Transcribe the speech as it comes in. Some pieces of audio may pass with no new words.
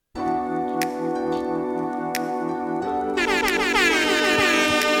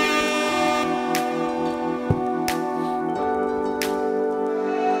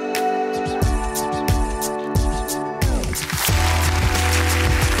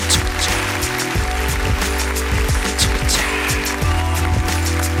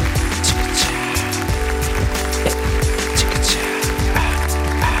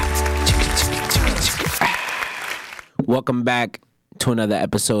welcome back to another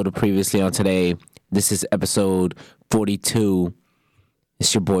episode of Previously on Today. This is episode 42.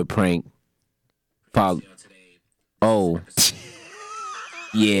 It's your boy Prank. Oh,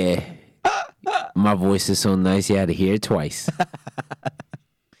 yeah. My voice is so nice, you had to hear it twice.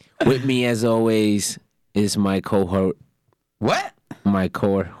 With me, as always, is my cohort. What? My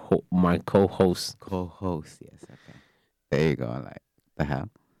co-host. Co-host, yes. Okay. There you go. Like, the hell?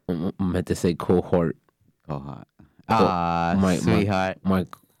 I meant to say cohort. Cohort. My Sweetheart. My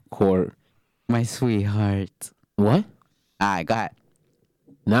core. My sweetheart. What? All right, go ahead.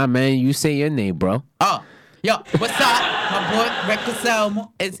 Nah, man, you say your name, bro. Oh, yo, what's up? My boy, Recto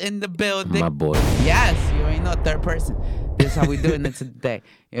Selmo, is in the building. My boy. Yes, you ain't know third person. This is how we doing it today.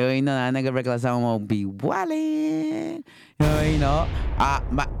 You ain't know that nigga Recto Selmo be wildin'. You ain't know.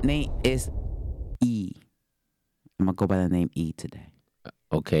 My name is E. I'm gonna go by the name E today.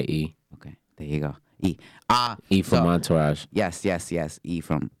 Okay, E. Okay, there you go. E. E from Entourage. Yes. E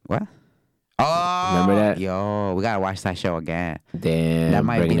from what? Oh, remember that? Yo, we gotta watch that show again. Damn, That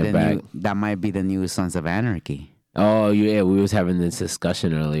might bringing be it the back. new. That might be the new Sons of Anarchy. Oh, yeah, we was having this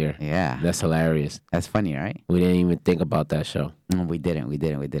discussion earlier. Yeah, That's hilarious. that's funny, right? We didn't even think about that show. No, we didn't.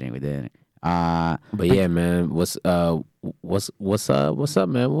 But yeah, man, what's up,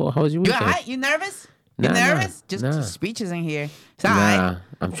 man? Well, how was your You weekend? alright? You nervous? You Nah, nervous? nah. Just speeches in here. It's alright. Nah,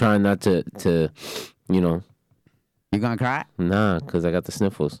 I'm trying not to, You gonna cry? because I got the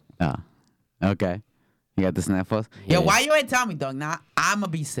sniffles. Oh, okay. You got the sniffles. Yeah. Yo, why you ain't tell me, dog? Nah, I'ma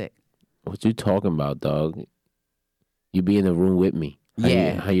be sick. What you talking about, dog? You be in the room with me.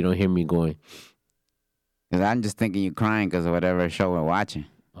 Yeah. How you don't hear me going, Cause I'm just thinking you crying because of whatever show we're watching.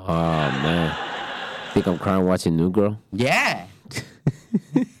 oh, man. Think I'm crying watching New Girl? Yeah.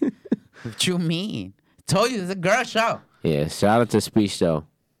 What you mean? Told you it's a girl show. Yeah, shout out to Speech, though.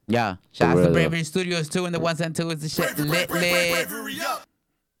 Yeah. Shout out real, to though. Bravery Studios too, and the ones and twos. The shit lit.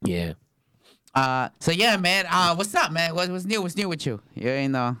 Yeah. So yeah, man. What's up, man? What's new? What's new with you? You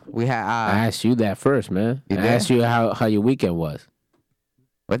ain't know. We had. I asked you that first, man. You I did? asked you how your weekend was.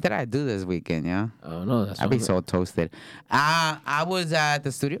 What did I do this weekend? Yeah. I don't know. That's I what be I'm- so toasted. I was at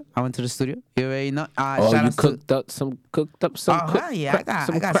the studio. I went to the studio. You already know. Oh, shout you outs to- cooked up some. Oh, hell yeah. I got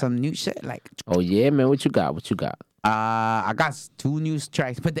crap. some new shit. Like, Oh yeah, man. What you got? I got 2 new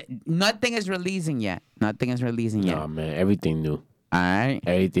tracks, but nothing is releasing yet. No, man. Everything new. All right.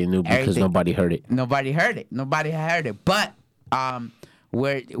 Everything new because Everything. nobody heard it. Nobody heard it. But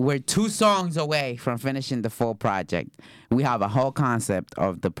we're 2 songs away from finishing the full project. We have a whole concept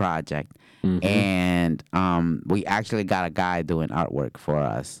of the project, and we actually got a guy doing artwork for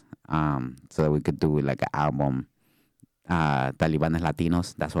us, so that we could do like an album. Talibanes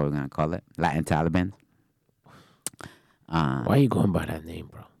Latinos. That's what we're gonna call it. Latin Taliban. Why are you going by that name,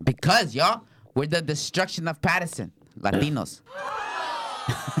 bro? Because y'all, we're the destruction of Patterson. Latinos.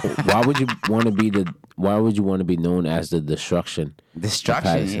 Why would you want to be known as the destruction?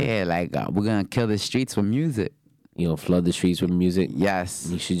 Destruction, Patterson. yeah. Like, we're gonna kill the streets with music. You know, flood the streets with music. Yes.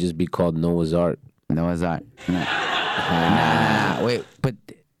 You should just be called Noah's Ark. Noah's Ark. Nah. Wait, but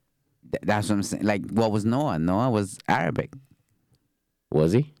that's what I'm saying. Like, what was Noah? Noah was Arabic.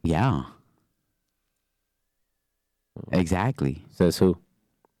 Was he? Yeah. Exactly. Says who?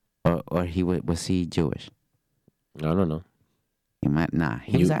 Or was he Jewish? I don't know. He might. Nah.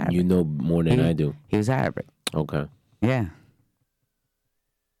 He was Arabic. You know more than I do. He was Arabic. Okay. Yeah.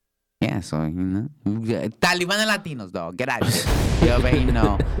 Yeah, so, you know. Taliban and Latinos, dog. Get out of here. You already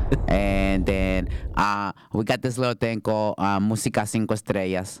know. And then we got this little thing called Música Cinco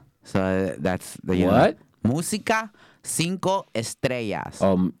Estrellas. So that's the. You What? know, Música Cinco Estrellas.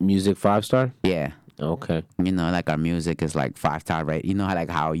 Oh, music 5-star? Yeah. Okay. You know, like our music is like 5-star rate. You know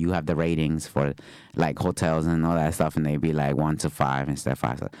how you have the ratings for like hotels and all that stuff, and they be like 1 to 5 instead of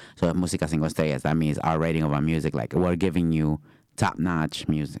 5 star. So Música Cinco Estrellas, that means our rating of our music, like we're giving you top-notch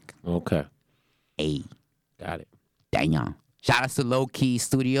music. Okay. Hey, Got it. damn. Shout out to Low Key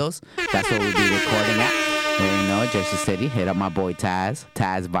Studios. That's where we'll be recording at. You know, Jersey City. Hit up my boy Taz.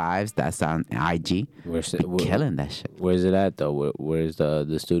 Taz Vibes. That's on IG. Killing that shit. Where's it at though? Where's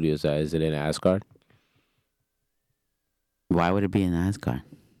the studios at? Is it in Asgard? Why would it be in Asgard?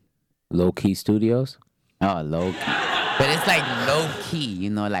 Low Key Studios? Oh, low key. But it's like low key, you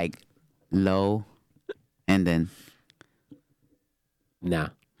know, like low and then. Nah.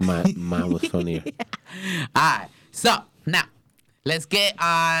 Mine was funnier. All right. So now let's get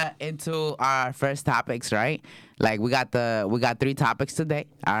into our first topics, right? Like we got 3 topics today.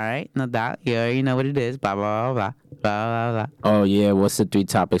 All right, no doubt. You already know what it is. Blah blah blah blah blah blah. Oh yeah, what's the 3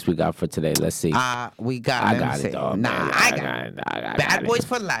 topics we got for today? Let's see. We got. I let me got see. it, dog. Nah, Man, I got it. I got Bad it. Boys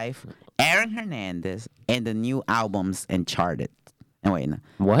for Life Aaron Hernandez and the new albums and charted. And wait, no.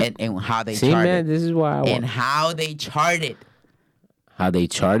 What? And how they See, charted. man, this is why I And want. how they charted. How they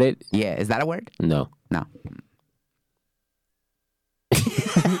charted? Yeah, is that a word? No. No.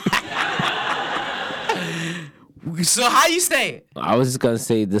 So how you say it? I was just gonna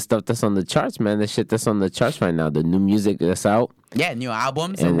say the stuff that's on the charts, man. The shit that's on the charts right now. The new music that's out. Yeah, new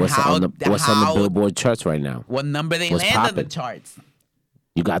albums And what's how on the what's on how- the Billboard charts right now? What number they What's land on the poppin'? charts?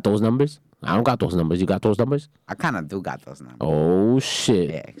 You got those numbers? I don't got those numbers. You got those numbers? I kind of do got those numbers. Oh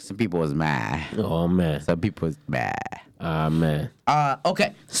shit! Yeah, some people was mad. Oh man! Some people was mad. Ah man!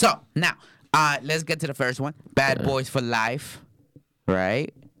 Okay, so now, let's get to the first one. Bad Boys for Life,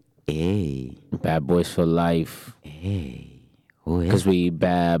 right? Hey, Bad Boys for Life. hey, who Cause is we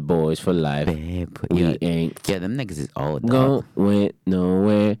bad boys for life. bad? We Yeah, ain't yeah, them niggas is old. Dog. going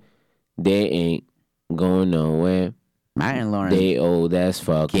nowhere. They ain't going nowhere. Martin Lawrence They old as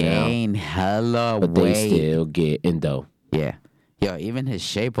fuck now, gained hella but they weight. still getting dough. Yeah, yo, even his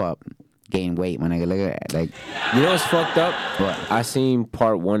shape up gained weight when I look at it. Like, You know what's fucked up? What? I seen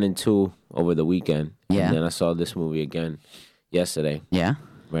part 1 and 2 over the weekend. Yeah. And then I saw this movie again yesterday, yeah,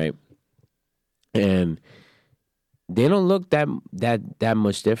 right? And they don't look that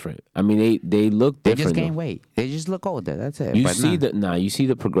much different. I mean, they look they different. just gained though. weight. They just look older. That's it. You But see nah, you see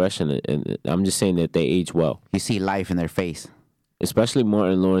the progression, and I'm just saying that they age well, you see life in their face. especially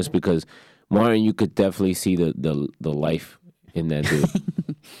Martin Lawrence, because Martin, you could definitely see the life in that dude,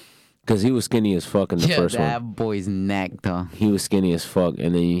 because he was skinny as fuck in the first one. that boy's neck though. He was skinny as fuck,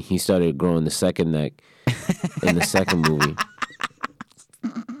 and then he started growing the second neck in the second movie.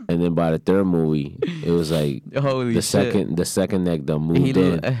 And then by the third movie, it was like Holy the second neck done moved He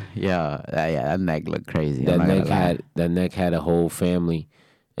in. look, yeah, that neck looked crazy. I'm not gonna lie. That neck had a whole family,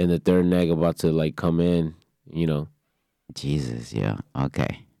 and the third neck about to like come in. You know, Jesus, yeah.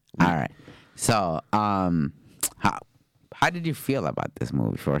 Okay. All right. So, how did you feel about this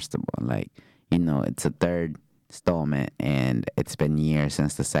movie? First of all, like, it's a third installment, and it's been years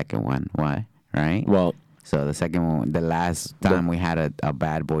since the second one. Why? Right. well, So the second one, the last time we had a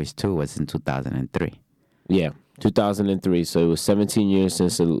Bad Boys 2 was in 2003. yeah, 2003. So it was 17 years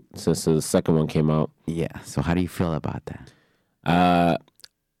since the second one came out. Yeah. So how do you feel about that?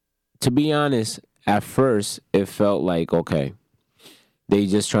 To be honest, at first it felt like, okay, they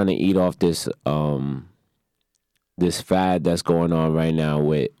just trying to eat off this this fad that's going on right now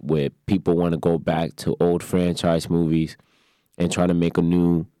with people want to go back to old franchise movies and try to make a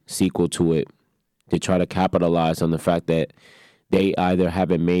new sequel to it, to try to capitalize on the fact that they either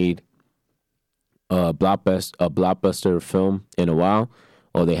haven't made a blockbuster film in a while,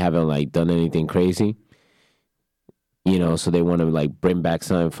 or they haven't like done anything crazy. So they want to like bring back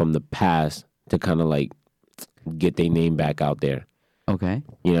something from the past to kind of like get their name back out there. Okay.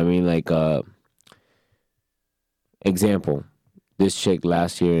 You know what I mean? Like, example, this chick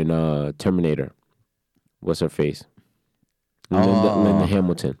last year in Terminator, what's her face? Linda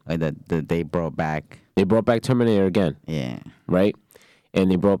Hamilton. Like that they brought back. They brought back Terminator again, Yeah. right? And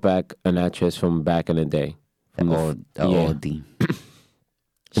they brought back an actress from back in the day. From the oldie.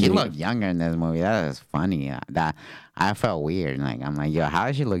 She looked younger in this movie. That was funny. That I felt weird. Like, I'm like, yo, how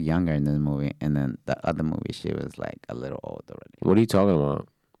does she look younger in this movie? And then the other movie, she was like a little old already. What are you talking about?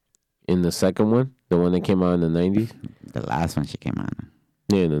 In the second one, the one that came out in the 90s? The last one she came out.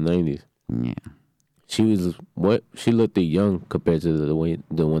 Yeah, in the 90s. Yeah. She was what? She looked young compared to the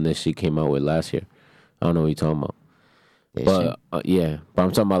one that she came out with last year. I don't know what you're talking about. Did But yeah, but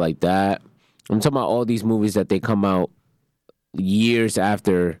I'm talking about like that. I'm talking about all these movies that they come out years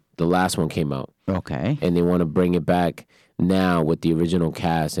after the last one came out, she? Okay. and they want to bring it back now with the original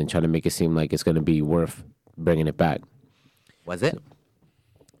cast and try to make it seem like it's going to be worth bringing it back. Was it?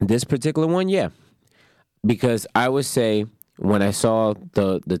 This particular one, yeah, because I would say when I saw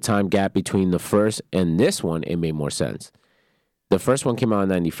the time gap between the first and this one, it made more sense. The first one came out in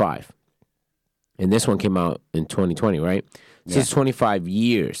 95. And this one came out in 2020, right? So it's 25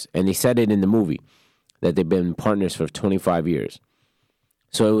 years. And they said it in the movie that they've been partners for 25 years.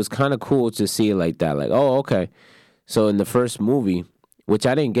 So it was kind of cool to see it like that. Like, oh, okay. So in the first movie, which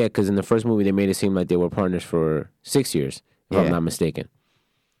I didn't get because in the first movie they made it seem like they were partners for 6 years, if I'm not mistaken.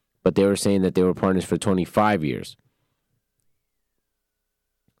 But they were saying that they were partners for 25 years.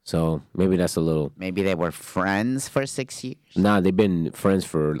 So maybe that's a little... Maybe they were friends for 6 years. Nah, they've been friends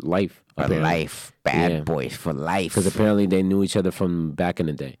for life. For life. Bad Boys for life. Because apparently they knew each other from back in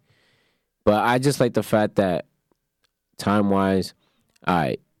the day. But I just like the fact that time-wise, all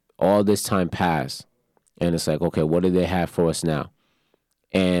right, all this time passed. And it's like, okay, what do they have for us now?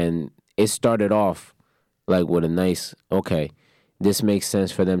 And it started off like with a nice, okay, this makes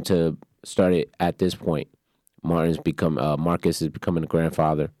sense for them to started at this point. Marcus is becoming a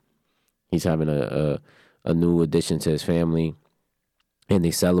grandfather. He's having a new addition to his family, and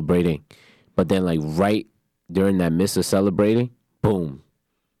they celebrating. But then, like right during that midst of celebrating, boom,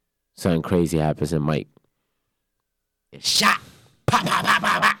 something crazy happens, and Mike, Shot. Pop, pop, pop,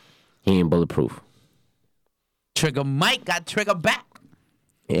 pop, pop. he ain't bulletproof. Trigger Mike got trigger back.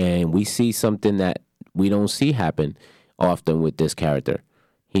 And we see something that we don't see happen often with this character.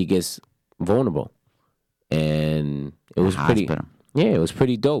 He gets vulnerable, and it was pretty. Hospital. Yeah, it was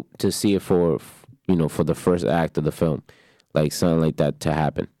pretty dope to see it for the first act of the film, like something like that to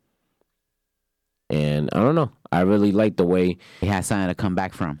happen. And I don't know, I really like the way. He has something to come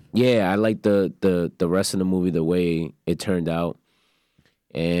back from. Yeah, I like the rest of the movie, the way it turned out,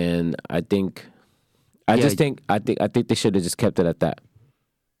 and I think I think they should have just kept it at that.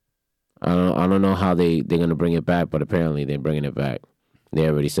 I don't know how they're gonna bring it back, but apparently they're bringing it back. They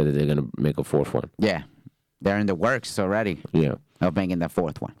already said that they're gonna make a fourth one. Yeah. They're in the works already Yeah. of making the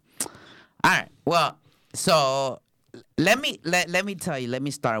fourth one. All right. Well, so let me tell you, let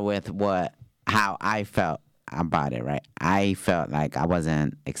me start with how I felt about it, right? I felt like I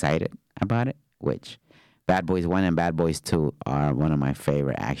wasn't excited about it, which Bad Boys 1 and Bad Boys 2 are one of my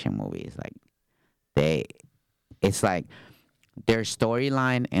favorite action movies. Like it's like their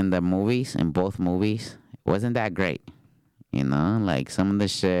storyline in both movies wasn't that great. You know, like some of the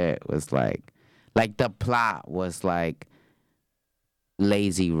shit was like the plot was like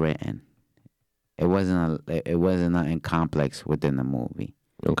lazy written. It wasn't nothing complex within the movie.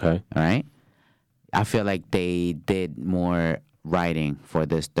 Okay. All right. I feel like they did more writing for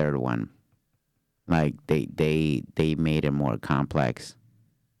this third one. Like they made it more complex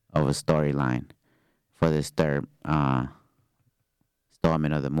of a storyline for this third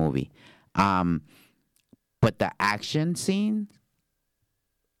installment of the movie. But the action scenes,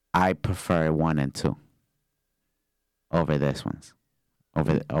 I prefer 1 and 2 over this one's,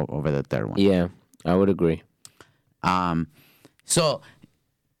 over the third one. Yeah, I would agree. So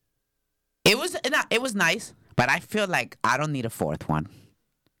it was nice, but I feel like I don't need a fourth one.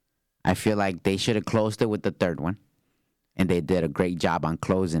 I feel like they should have closed it with the third one, and they did a great job on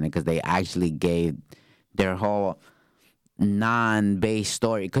closing it because they actually gave their whole non-based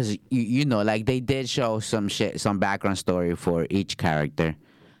story. Because you know, like they did show some background story for each character.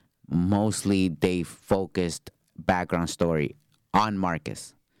 Mostly they focused background story on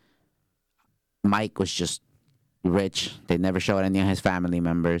Marcus. Mike was just rich. They never showed any of his family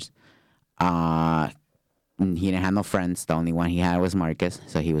members. He didn't have no friends. The only one he had was Marcus.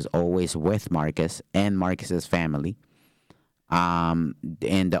 So he was always with Marcus and Marcus's family. And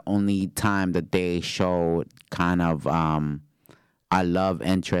the only time that they showed kind of a love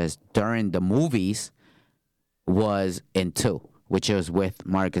interest during the movies was in 2, which was with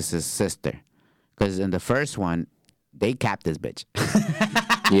Marcus's sister. Because in the first one, they capped this bitch.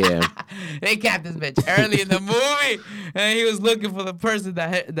 Yeah. They capped this bitch early in the movie, and he was looking for the person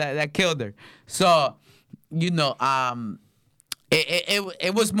that killed her. So, you know,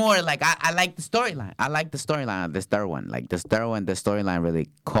 it was more like I like the storyline. I like the storyline of this third one. Like this third one, the storyline really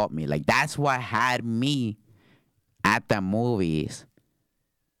caught me. Like that's what had me at the movies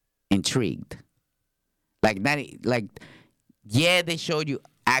intrigued. Like that, yeah, they showed you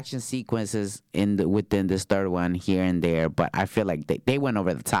action sequences within this third one here and there, but I feel like they went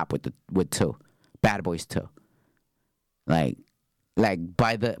over the top with 2, Bad Boys 2. Like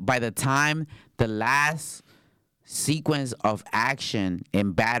by the time the last sequence of action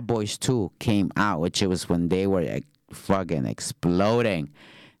in Bad Boys 2 came out, which it was when they were fucking exploding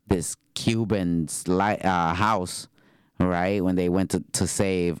this Cuban's house, right? When they went to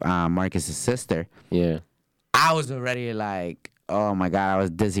save Marcus's sister. Yeah. I was already like, oh my God, I was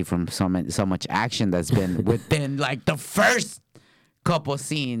dizzy from so much action that's been within like the first couple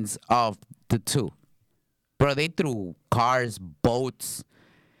scenes of the 2. Bro, they threw cars, boats.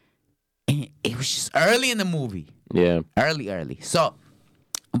 And it was just early in the movie. Yeah. Early. So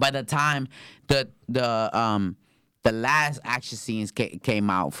by the time the last action scenes came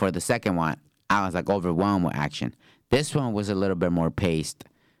out for the second one, I was like overwhelmed with action. This one was a little bit more paced,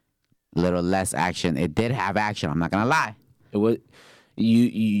 a little less action. It did have action, I'm not gonna lie. It was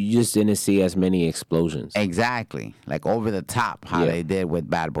you just didn't see as many explosions. Exactly. Like over the top how they did with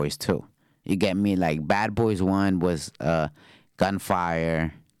Bad Boys 2. You get me? Like Bad Boys 1 was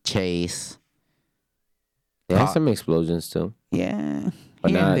gunfire, chase. There had some explosions too. Yeah.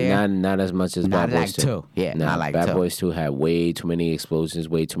 But not as much as Not Bad Boys like 2. 2. Yeah, No, not like Bad 2. Boys 2 had way too many explosions,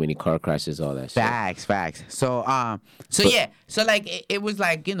 way too many car crashes, all that shit. Facts. So like it was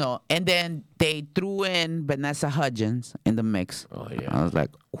like, you know, and then they threw in Vanessa Hudgens in the mix. Oh yeah. I was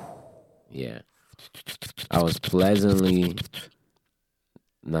like, ooh. Yeah. I was pleasantly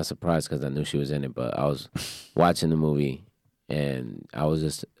not surprised because I knew she was in it, but I was watching the movie and I was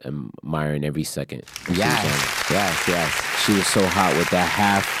just admiring every second. Yes. She was so hot with the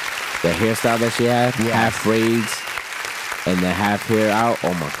hairstyle that she had, Yes. half braids and the half hair out.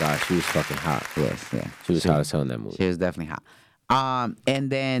 Oh my gosh, she was fucking hot. Yes, yeah. She was hot as hell in that movie. She was definitely hot. And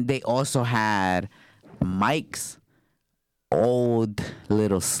then they also had Mike's old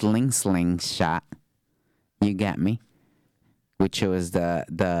little sling shot. You get me? Which was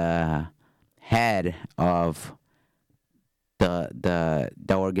the head of the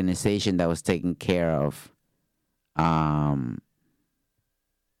organization that was taking care of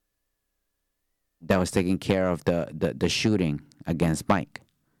the shooting against Mike.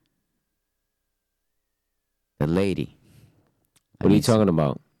 The lady. What are you talking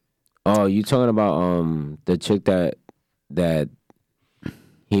about? Oh, you talking about the chick that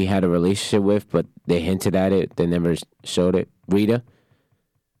he had a relationship with, but they hinted at it. They never showed it. Rita?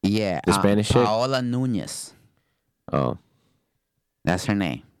 Yeah. The Spanish chick? Paola Nunez. Oh. That's her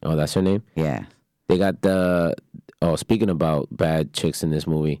name. Oh, that's her name? Yeah. They got speaking about bad chicks in this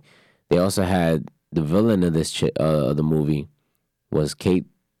movie, they also had the villain of this of the movie was Kate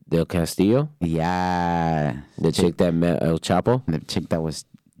Del Castillo. Yeah. The chick that met El Chapo. The chick that was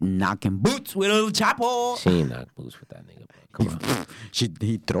knocking boots with El Chapo. She ain't knock boots with that nigga. Come on.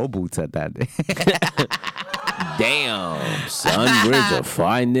 He throw boots at that. Damn, son, where'd you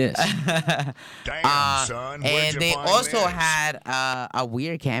find this? Damn, son. Where'd And you they find also this? had a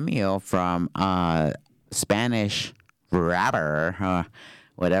weird cameo from Spanish rapper,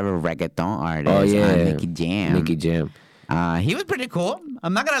 whatever reggaeton artist. Oh yeah, Nicky Jam. Nicky Jam. He was pretty cool.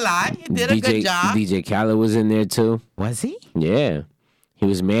 I'm not gonna lie. He did a good job. DJ Khaled was in there too. Was he? Yeah, he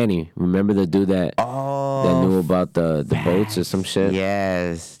was Manny. Remember the dude that knew about the boats or some shit?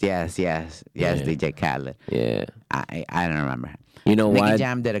 Yes, DJ Khaled. Yeah. I don't remember. You know Nicky why?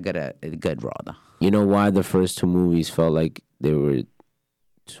 Jam did a good role though. You know why the first two movies felt like there were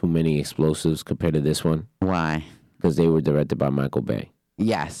too many explosives compared to this one? Why? Because they were directed by Michael Bay.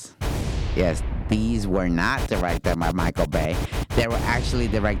 Yes. These were not directed by Michael Bay. They were actually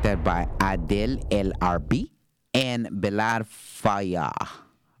directed by Adil El Arbi and Bilal Fayal.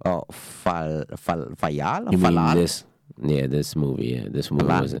 Oh, Fayal? You mean Falal? this? Yeah, this movie. Yeah, this movie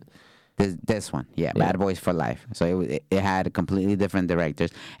Falal. wasn't. This one, yeah, Bad Boys for Life. So it had completely different directors,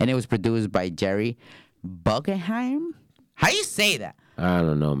 and it was produced by Jerry Bruckheimer. How you say that? I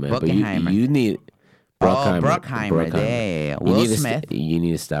don't know, man. But Bruckheimer. you need. Bruckheimer. Yeah. Will Smith. You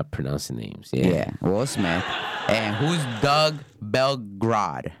need to stop pronouncing names. Yeah. Yeah, Will Smith. And who's Doug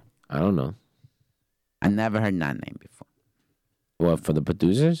Belgrade? I don't know. I never heard that name before. What, for the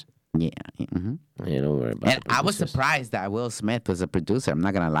producers? Yeah. Mm-hmm. Yeah, don't worry about And the I was producers. surprised that Will Smith was a producer. I'm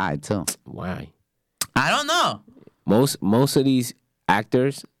not gonna lie, too. Why? I don't know. Most of these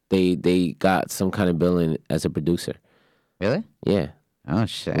actors, they got some kind of billing as a producer. Really? Yeah. Oh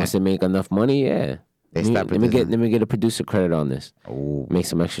shit. Once they make enough money, yeah. They let me, stop let me get producing. let me get a producer credit on this. Oh, Make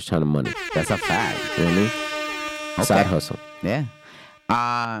some extra ton of money. that's a fact. You know what I mean? Okay. Side hustle. Yeah.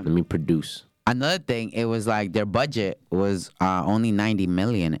 Let me produce. Another thing, it was like their budget was only 90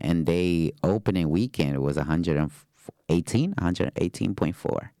 million, and they opening weekend was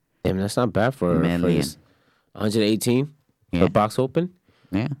 118.4. Damn, that's not bad for Million. 118 Yeah. for box open.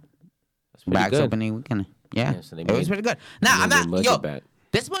 Yeah. That's pretty Back good. opening weekend. Yeah. Yeah, so they it was made- pretty good. Nah, They I'm made not. their budget Yo, back.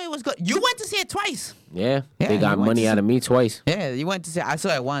 this movie was good. You went to see it twice. Yeah, Yeah, they got you went money to out of me twice. Yeah, you went to see. I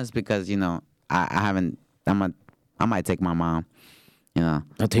saw it once because I haven't. I might take my mom.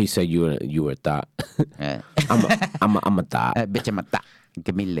 Until you said you were a thought. Yeah. I'm a thought. Bitch, I'm a thot.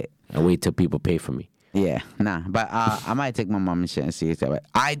 Give me lit. I wait till people pay for me. Yeah, nah, but I might take my mom and shit and see it. But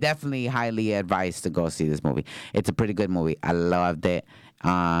I definitely highly advise to go see this movie. It's a pretty good movie. I loved it.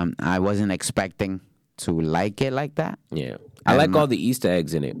 I wasn't expecting to like it like that. Yeah, I like all the Easter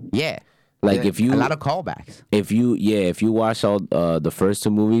eggs in it. Yeah, Like, if you- a lot of callbacks. If you watch all the first two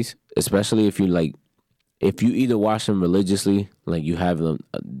movies, especially if you either watch them religiously, like you have them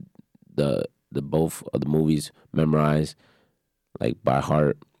the both of the movies memorized like by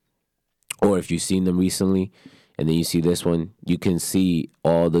heart, or if you've seen them recently and then you see this one, you can see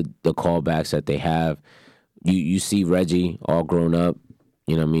all the callbacks that they have. You see Reggie all grown up,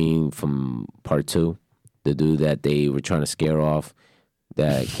 you know what I mean, from part 2, the dude that they were trying to scare off,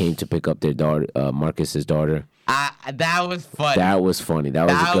 that came to pick up their daughter, Marcus's daughter. That was funny. That was funny. That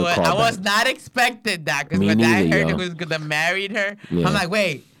was a good callback. I was not expecting that because Me when I neither, heard yo. who was gonna marry her, Yeah. I'm like,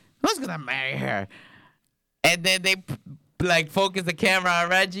 wait, who's gonna marry her? And then they like focus the camera on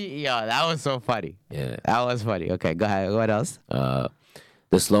Reggie. Yo, that was so funny. Yeah. That was funny. Okay, go ahead. What else?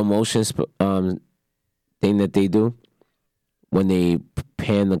 the slow motion thing that they do when they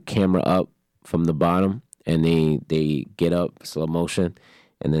pan the camera up from the bottom and they get up slow motion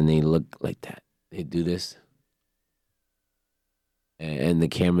and then they look like that. They do this. And the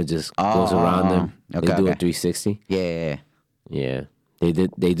camera just goes around them. Okay, they do a okay. 360. Yeah. Yeah. They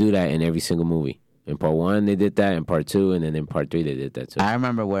do that in every single movie. In part 1 they did that, in part 2, and then in part 3 they did that too. I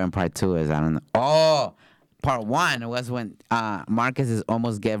remember where in part 2 is. I don't know. Oh, part 1 was when Marcus is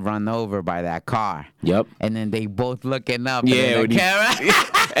almost get run over by that car. Yep. And then they both looking up. Yeah, And then when the he- camera.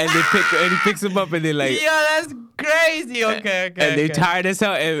 and he picks him up and they're like, Yo, that's crazy. Okay. and they tired as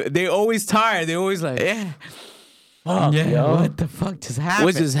hell. And they always tired. They always like, Yeah. fuck, Yeah. yo. What the fuck just happened?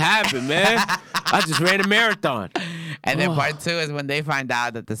 What just happened, man? I just ran a marathon. And then part 2 is when they find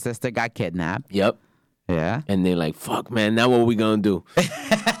out that the sister got kidnapped. Yep. Yeah. And they're like, fuck, man, now what we gonna do?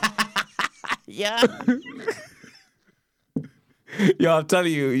 Yeah. Yo, I'm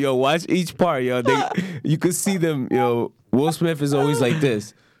telling you, yo, watch each part, yo. You could see them, yo. Will Smith is always like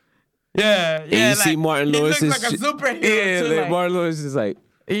this. Yeah. And you see Martin Lewis He is looks like a superhero. Yeah, too, like like- Martin Lewis is like,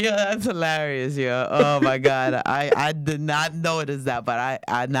 Yeah, that's hilarious, yo. Oh my god, I did not notice that, but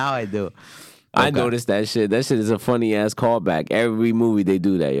I now I do. I Okay. noticed that shit. That shit is a funny ass callback. Every movie they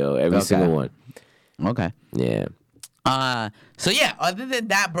do that, yo. Every Okay. single one. Okay. Yeah. So yeah, other than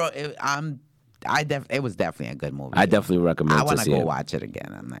that, bro, it was definitely a good movie. I definitely recommend I to want to see go it. watch it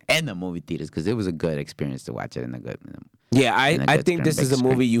again. I'm like, in the movie theaters because it was a good experience to watch it in the good. Yeah, in a I good think screen, this is big a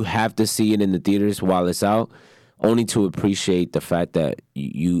movie you have to see it in the theaters while it's out, only to appreciate the fact that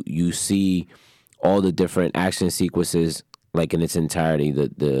you see all the different action sequences like in its entirety.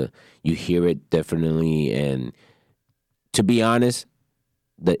 The you hear it definitely, and to be honest,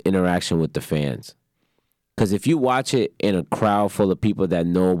 the interaction with the fans. Because if you watch it in a crowd full of people that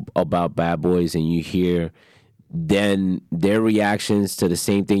know about Bad Boys and you hear then their reactions to the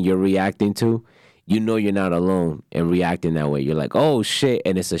same thing you're reacting to, you know you're not alone in reacting that way. You're like, oh shit,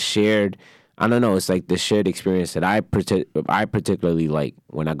 and it's a shared. I don't know. It's like the shared experience that I particularly like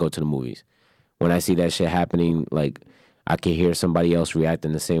when I go to the movies. When I see that shit happening, like I can hear somebody else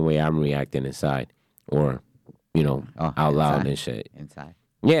reacting the same way I'm reacting inside, or out loud and shit. Inside.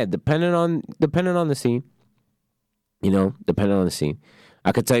 Yeah, depending on the scene. Depending on the scene.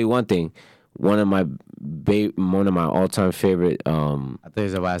 I could tell you one thing. One of my all-time favorite. I thought you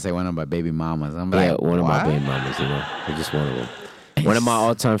was about to say one of my baby mamas. I'm Yeah, like, one of my what? baby mamas. They're just one of them. One of my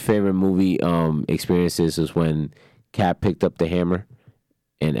all-time favorite movie experiences was when Cap picked up the hammer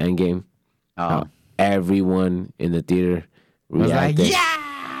in Endgame. Oh. Everyone in the theater I was like, reacted.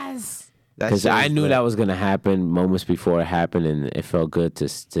 yes! That Because shit I was knew lit. that was gonna happen moments before it happened, and it felt good to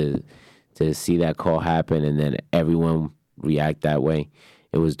see that call happen, and then everyone react that way.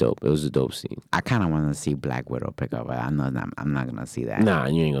 It was dope. It was a dope scene. I kind of want to see Black Widow pick up. I'm not going to see that. Nah,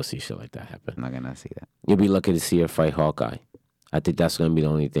 you ain't gonna see shit like that happen. I'm not going to see that. You'll be lucky to see her fight Hawkeye. I think that's gonna be the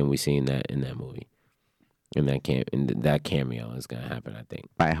only thing we see in that movie. That cameo is gonna happen, I think.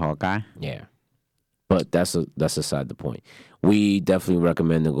 By Hawkeye? Yeah. But that's aside the point. We definitely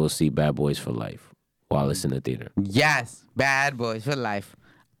recommend to go see Bad Boys for Life while it's in the theater. Yes. Bad Boys for life.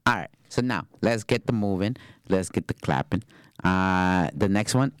 All right. So now, let's get the moving. Let's get the clapping. The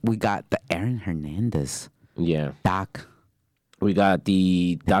next one, we got the Aaron Hernandez Yeah. doc. We got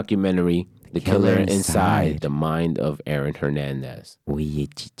the documentary, The Killer Killer Inside. Inside, The Mind of Aaron Hernandez.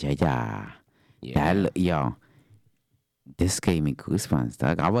 Yeah. Yeah. Yo, this gave me goosebumps,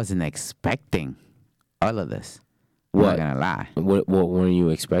 dog. I wasn't expecting all of this. I'm What? not gonna lie. What were you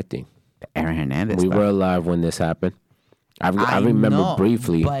expecting? The Aaron Hernandez We stuff. were alive when this happened. I remember know,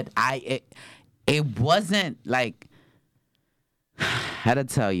 briefly. But it wasn't like, how to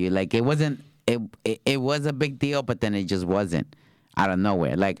tell you, like it wasn't, it was a big deal, but then it just wasn't out of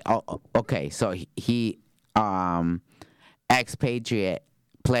nowhere. Like, okay, so he expatriate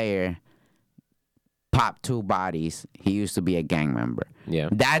player, popped 2 bodies. He used to be a gang member. Yeah.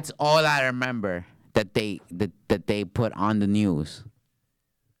 That's all I remember that they put on the news.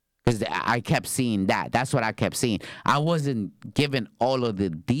 Because I kept seeing that. That's what I kept seeing. I wasn't given all of the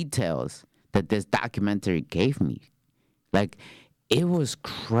details that this documentary gave me. Like, it was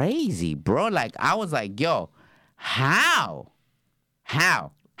crazy, bro. Like, I was like, yo, how?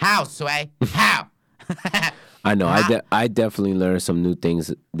 How, Sway? How? I know. I definitely learned some new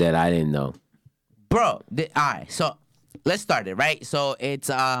things that I didn't know. Bro, all right. So let's start it, right? So it's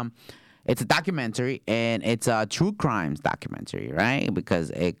a documentary, and it's a true crimes documentary, right?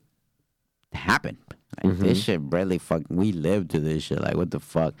 Because it happened. Like, this shit really we lived to this shit. Like, what the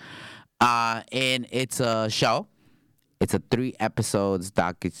fuck? And it's a show. It's a 3 episodes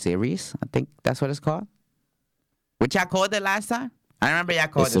docu-series. I think that's what it's called. Which I called it last time. I remember y'all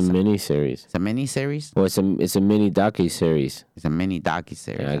called It's it a mini series. It's a mini series. Well, it's a mini docu series. It's a mini docu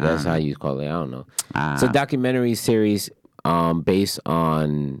series. Yeah, I guess how you call it. I don't know. Ah. It's a documentary series based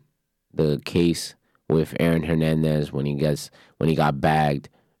on the case with Aaron Hernandez when he got bagged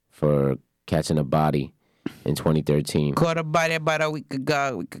for catching a body in 2013. Caught a body about a week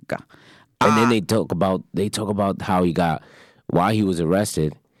ago. And then they talk about how while he was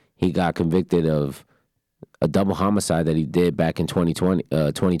arrested, he got convicted of a double homicide that he did back in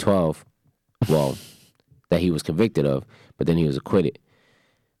 2012. Well, that he was convicted of, but then he was acquitted.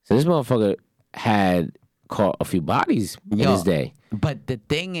 So this motherfucker had caught a few bodies in his day. But the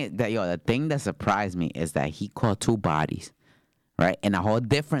thing is that the thing that surprised me is that he caught 2 bodies, right, in a whole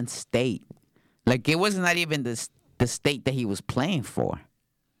different state. Like it was not even the state that he was playing for.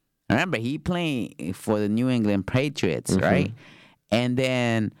 Remember, he playing for the New England Patriots, right? And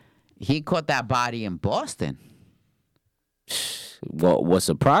then he caught that body in Boston. Well, what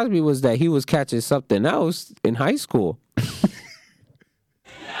surprised me was that he was catching something else in high school.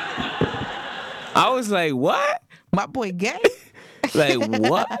 I was like, what? My boy gay? Like,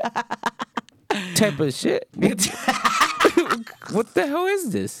 what type of shit? What the hell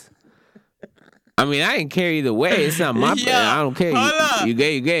is this? I mean, I didn't care either way. It's not my. I don't care. You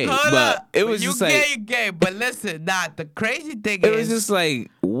gay, you gay. But it was just like you gay. But listen, the crazy thing it was just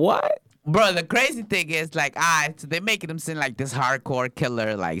like what, bro. The crazy thing is like, so they making him seem like this hardcore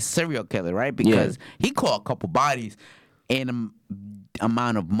killer, like serial killer, right? Because he caught a couple bodies in a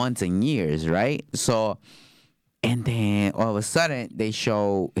amount of months and years, right? So, and then all of a sudden they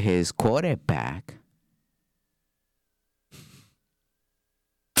show his quarterback.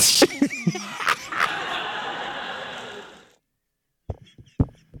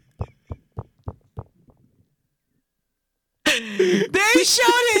 They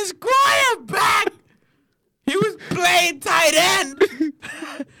showed his quarterback. He was playing tight end.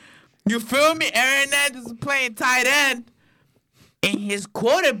 You feel me? Aaron Hernandez was playing tight end. And his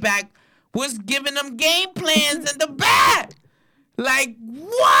quarterback was giving them game plans in the back. Like,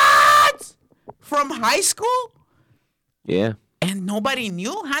 what? From high school? Yeah. And nobody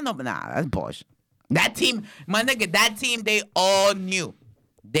knew? Nah, that's bullshit. That team, my nigga, they all knew.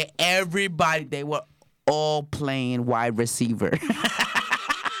 They were all playing wide receiver.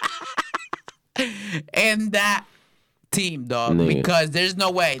 And that team, dog, because there's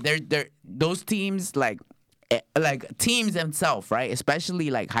no way. They're those teams, like teams themselves, right? Especially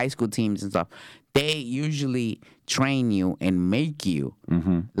like high school teams and stuff. They usually train you and make you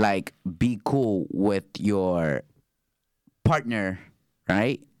like be cool with your partner,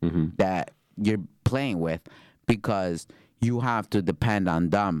 right? That you're playing with, because you have to depend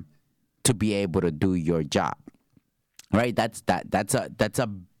on them to be able to do your job, right? That's a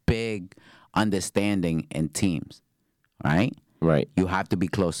big understanding in teams, right? Right. You have to be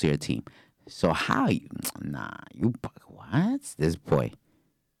close to your team. So what's this boy?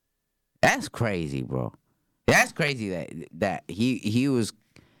 That's crazy, bro. That's crazy that he was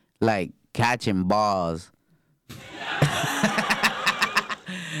like catching balls.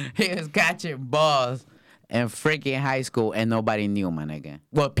 He was catching balls in freaking high school and nobody knew, my nigga.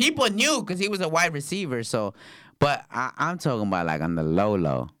 Well, people knew because he was a wide receiver. So, but I'm talking about like on the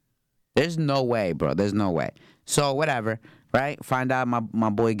low. There's no way, bro. There's no way. So whatever, right? Find out my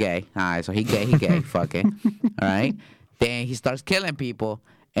boy gay. All right, so he gay. Fuck it. All right. Then he starts killing people.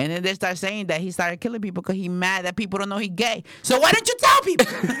 And then they start saying that he started killing people because he mad that people don't know he gay. So why don't you tell people?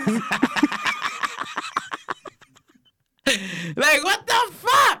 Like, what the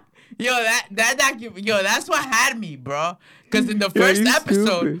fuck? That's what had me, bro. Because in the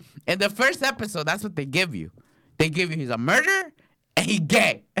first episode, that's what they give you. They give you he's a murderer and he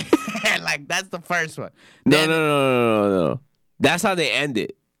gay. Like, that's the first one. No. That's how they end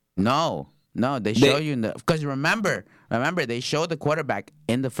it. No, they show you because remember, they show the quarterback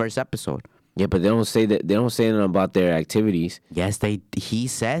in the first episode. Yeah, but they don't say that. They don't say anything about their activities. Yes, he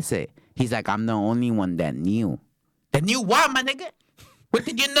says it. He's like, I'm the only one that knew. That knew what, my nigga? What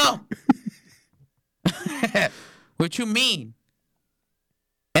did you know? What you mean?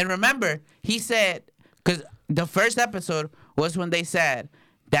 And remember, he said, because the first episode was when they said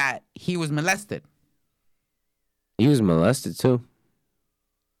that he was molested. He was molested too.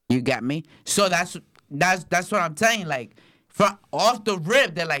 You got me? So that's what I'm saying. Like, from off the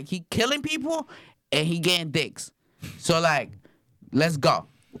rip, they're like, he killing people and he getting dicks. So like, let's go.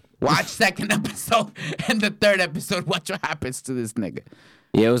 Watch second episode and the third episode. Watch what happens to this nigga.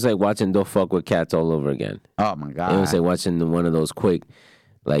 Yeah, it was like watching Don't Fuck with Cats all over again. Oh my god! It was like watching one of those quick,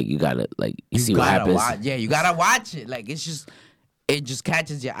 like you gotta like you see what happens. You gotta watch it. Like it's it just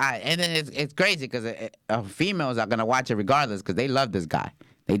catches your eye, and then it's crazy because females are gonna watch it regardless because they love this guy.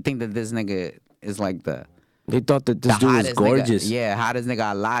 They think that this nigga is like the They thought that this dude was hottest gorgeous. Nigga, yeah, hottest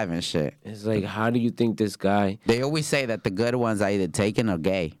nigga alive and shit. It's like, how do you think this guy? They always say that the good ones are either taken or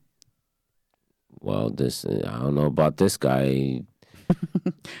gay. Well, I don't know about this guy.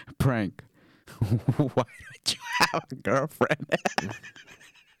 Prank. Why don't you have a girlfriend?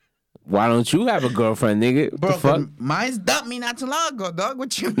 Why don't you have a girlfriend, nigga? What the fuck? Mine's dumped me not too long ago, dog.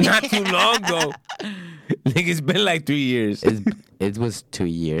 What you mean? Not too long ago. Nigga, it's been like 3 years. It was 2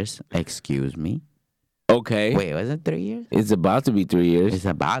 years. Excuse me. Okay. Wait, was it 3 years? It's about to be 3 years. It's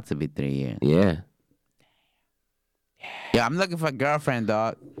about to be 3 years. Yeah. Yeah, I'm looking for a girlfriend,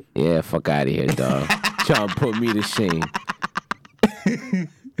 dog. Yeah, fuck out of here, dog. Trying to put me to shame.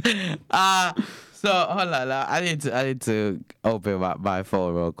 So hold on, I need to open my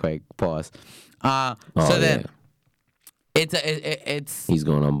phone real quick. Pause. So then it's He's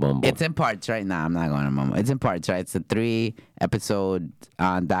going on Bumble. it's in parts right now. I'm not going to Bumble. It's in parts, right? It's a 3-episode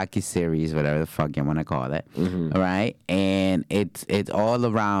docu-series, whatever the fuck you want to call it, right? And it's all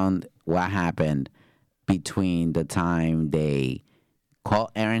around what happened between the time they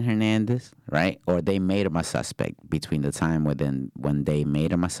caught Aaron Hernandez, right? Or they made him a suspect, between the time when they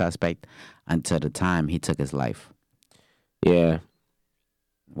made him a suspect until the time he took his life. Yeah.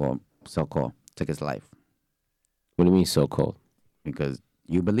 Well, so-called took his life. What do you mean so cold? Because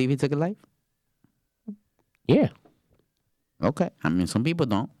you believe he took his life? Yeah. Okay. I mean, some people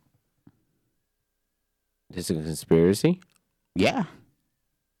don't. This is a conspiracy? Yeah.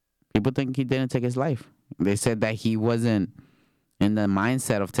 People think he didn't take his life. They said that he wasn't in the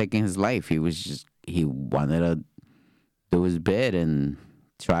mindset of taking his life. He wanted to do his bid and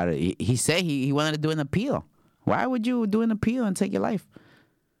try to. He said he wanted to do an appeal. Why would you do an appeal and take your life?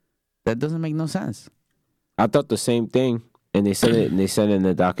 That doesn't make no sense. I thought the same thing, and they said it. And they said it in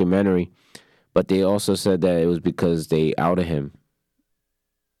the documentary, but they also said that it was because they outed him.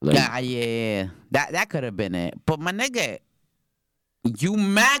 Like, Yeah. That could have been it. But my nigga, you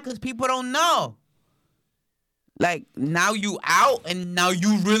mad because people don't know? Like, now you out and now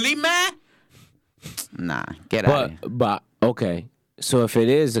you really mad? Nah, get out of here. But okay. So if it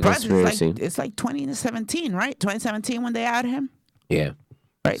is a conspiracy, It's like 2017, right? 2017 when they outed him? yeah.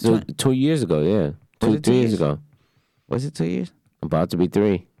 Right. So 2 years ago, yeah. Was it 2 3 years years? ago. Was it 2 years? About to be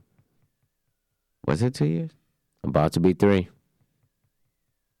 3. Was it 2 years? About to be 3.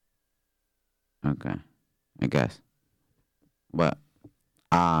 Okay. I guess. But,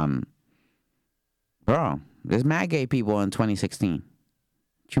 bro, there's mad gay people in 2016.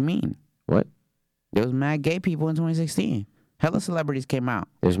 What you mean? What? There was mad gay people in 2016. Hella celebrities came out.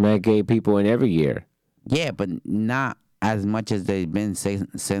 There's mad gay people in every year. Yeah, but not as much as they've been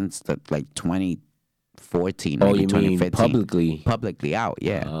since the, like 2014, Oh, maybe you mean 2015. publicly? Publicly out,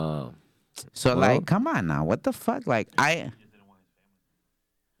 yeah. Oh. So, well- like, come on now. What the fuck? Like, Yeah,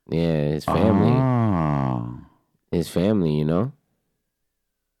 his family. Oh. His family, you know?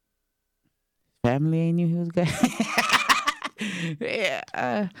 Family ain't knew he was gay.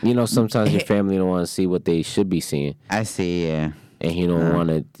 Yeah. You know, sometimes your family don't want to see what they should be seeing. I see, yeah. And he don't want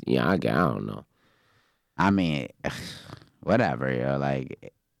to, yeah, I don't know. I mean, whatever, yo.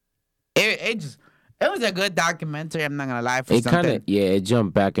 Like, it was a good documentary. I'm not gonna lie. For It kind something. of, yeah, it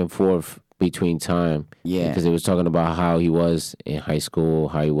jumped back and forth between time. Yeah. Because it was talking about how he was in high school,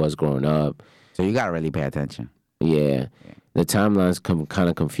 how he was growing up. So you gotta really pay attention. Yeah. The timelines kind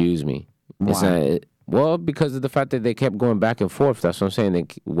of confused me. It's Why? not, well, because of the fact that they kept going back and forth. That's what I'm saying. They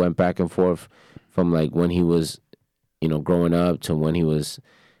went back and forth from like when he was, you know, growing up to when he was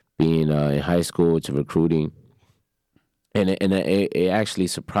being in high school to recruiting. And it actually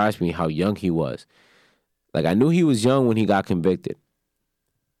surprised me how young he was. Like, I knew he was young when he got convicted.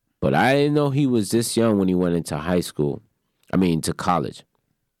 But I didn't know he was this young when he went into to college.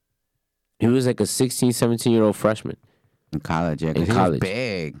 He was like a 16, 17-year-old freshman. In college, yeah. 'Cause In he college. was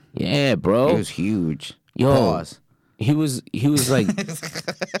big. Yeah, bro. He was huge. Yo, Pause. he was like,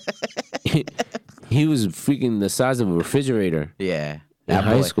 he was freaking the size of a refrigerator. Yeah. In That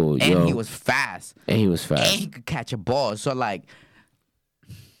high boy. school, and yo. he was fast. And he was And fast. he could catch a ball. So like,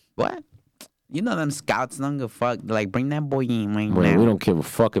 what? You know them scouts don't give a fuck. They're like, bring that boy in right Well, now. we don't give a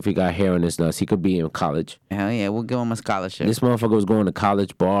fuck if he got hair on his nuts. He could be in college. Hell yeah, we'll give him a scholarship. This motherfucker was going to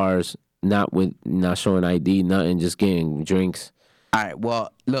college bars, not showing ID, nothing, just getting drinks. All right.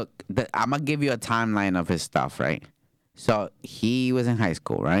 Well, look, I'm gonna give you a timeline of his stuff, right? So he was in high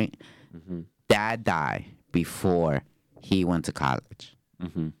school, right? Mm-hmm. Dad died before he went to college.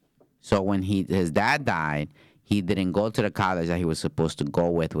 Mm-hmm. So when his dad died, he didn't go to the college that he was supposed to go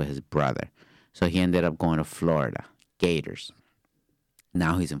with his brother. So he ended up going to Florida, Gators.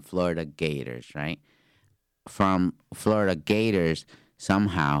 Now he's in Florida Gators, right? From Florida Gators,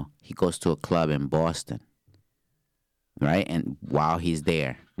 somehow he goes to a club in Boston, right? And while he's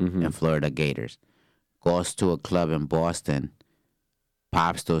there in Florida Gators, goes to a club in Boston,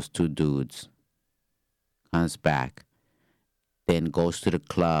 pops those two dudes, comes back, then goes to the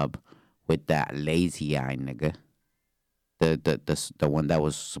club with that lazy eye nigga, the one that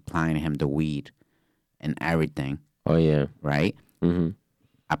was supplying him the weed and everything, Oh yeah. right? Mm-hmm.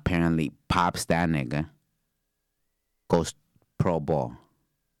 Apparently pops that nigga, goes pro ball.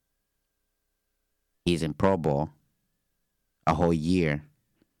 He's in pro ball a whole year.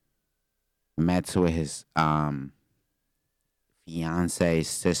 Met with his fiance's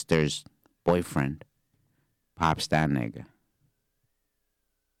sister's boyfriend. Pops that nigga.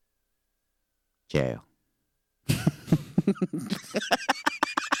 Jail.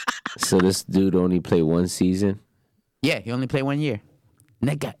 So this dude only played one season. Yeah, he only played 1 year.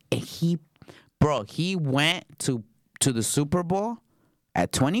 Nigga, and he went to the Super Bowl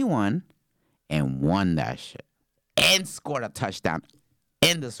at 21 and won that shit. And scored a touchdown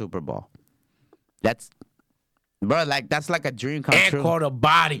in the Super Bowl. That's like a dream come true. caught a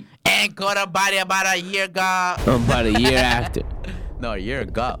body. And caught a body about a year ago. About a year after. No, a year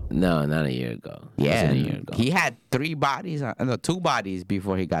ago. No, not a year ago. Yeah, Wasn't a year ago. he had 2 bodies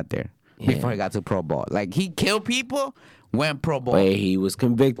before he got there. Yeah. Before he got to Pro Bowl. Like, he killed people, went Pro Bowl. Wait, he was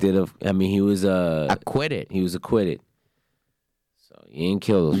convicted of. I mean, he was Acquitted. He was acquitted. So he didn't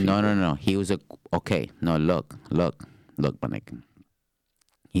kill those people. No. He was okay. No, look, my nigga.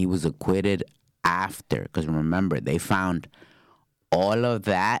 He was acquitted after, because remember, they found all of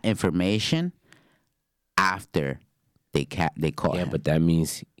that information after they caught Yeah, him. but that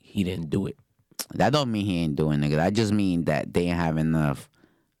means he didn't do it. That don't mean he ain't doing nigga. That just mean that they didn't have enough.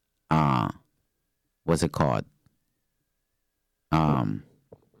 What's it called?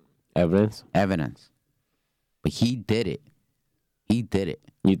 Evidence? Evidence. But he did it. He did it.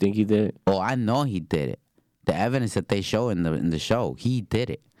 You think he did it? Oh, I know he did it. The evidence that they show in the show, he did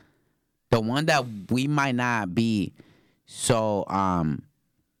it. The one that we might not be so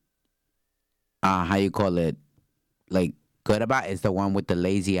how you call it, like, good about is the one with the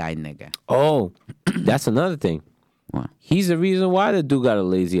lazy eye nigga. Oh, that's another thing. What? He's the reason why the dude got a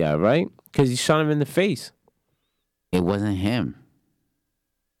lazy eye, right? Because he shot him in the face. It wasn't him.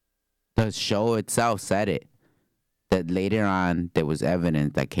 The show itself said it. That later on there was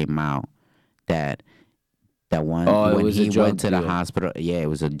evidence that came out that one Oh, it when was a he drug went to the deal. hospital, yeah, it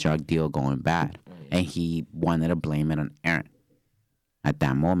was a drug deal going bad, and he wanted to blame it on Aaron at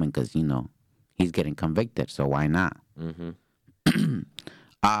that moment because he's getting convicted, so why not?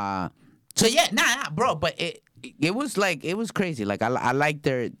 So yeah, nah, bro, but it was crazy. Like I like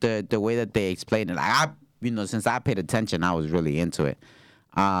the way that they explained it. Like since I paid attention, I was really into it.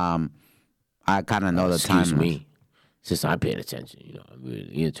 I kind of know the time. Excuse me. Since I paid attention, I'm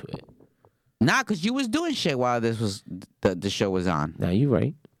really into it. Nah, cause you was doing shit while this was the show was on. Now you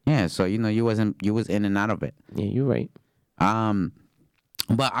right. Yeah, so you was in and out of it. Yeah, you right.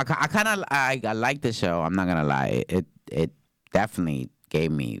 But I kind of I like the show. I'm not gonna lie. It definitely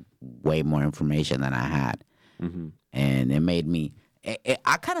gave me way more information than I had, and it made me.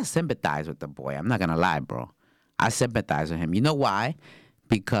 I kind of sympathize with the boy. I'm not gonna lie, bro. I sympathize with him. You know why?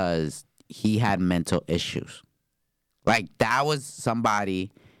 Because he had mental issues. Like, that was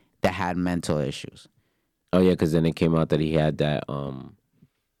somebody that had mental issues. Oh yeah, because then it came out that he had that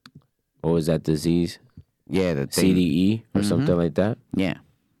what was that disease? Yeah, the thing. CDE or something like that, Yeah,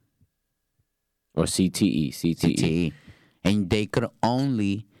 or CTE. CTE. And they could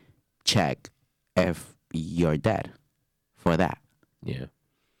only check if you're dead for that. Yeah.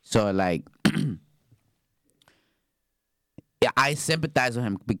 So, like, yeah, I sympathize with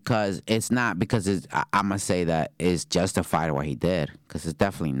him because it's not because I'm gonna say that it's justified what he did, because it's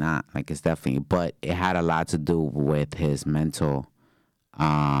definitely not. Like, it's definitely, but it had a lot to do with his mental,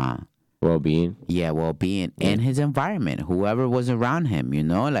 Well-being. well-being and his environment. Whoever was around him,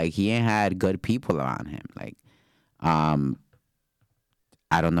 like, he ain't had good people around him. Like,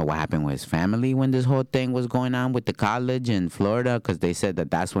 I don't know what happened with his family when this whole thing was going on with the college in Florida, because they said that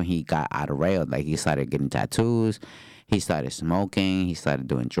that's when he got out of rail. Like, he started getting tattoos, he started smoking, he started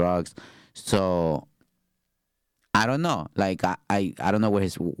doing drugs. So I don't know. Like, I don't know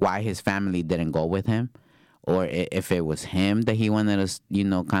why his family didn't go with him, or if it was him that he wanted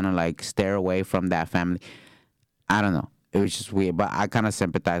to, kind of like steer away from that family. I don't know. It was just weird, but I kind of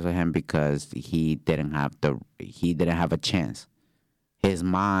sympathize with him because he didn't have a chance. His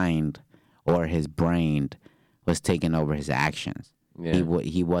mind or his brain was taking over his actions. Yeah.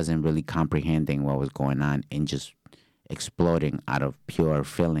 He wasn't really comprehending what was going on, and just exploding out of pure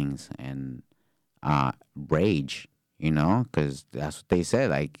feelings and rage, because that's what they said.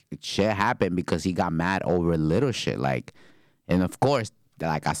 Like, shit happened because he got mad over little shit. Like, and of course,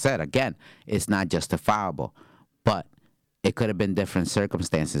 like I said, again, it's not justifiable, but it could have been different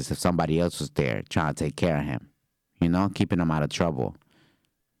circumstances if somebody else was there trying to take care of him, keeping him out of trouble.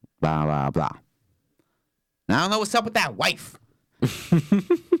 Blah, blah, blah. Now, I don't know what's up with that wife.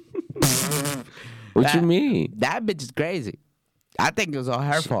 What you mean? That bitch is crazy. I think it was all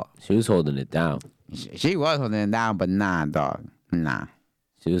her fault. She was holding it down. She was holding it down, but nah, dog. Nah.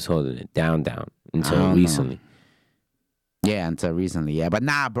 She was holding it down until recently. Yeah, until recently. Yeah, but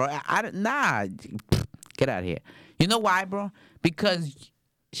nah, bro. Nah. Get out of here. You know why, bro? Because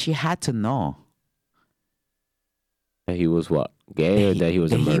she had to know. That he was what? Gay or that he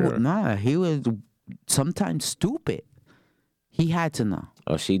was a murderer? He was sometimes stupid. He had to know.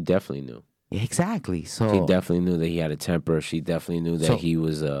 Oh, she definitely knew. Exactly. So she definitely knew that he had a temper. She definitely knew that he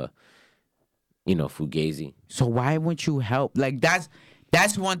was fugazi. So why wouldn't you help? Like, that's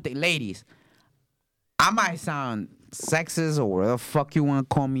one thing, ladies. I might sound sexist or whatever the fuck you want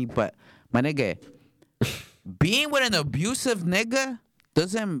to call me, but my nigga, being with an abusive nigga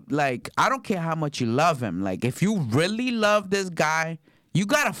doesn't, like, I don't care how much you love him. Like, if you really love this guy, you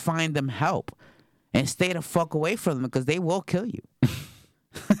gotta find them help and stay the fuck away from them because they will kill you.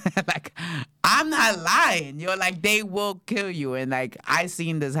 Like, I'm not lying. Like, they will kill you. And, like, I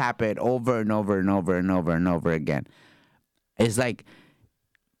seen this happen over and over and over and over and over again. It's like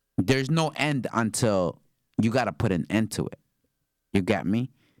there's no end until you got to put an end to it. You get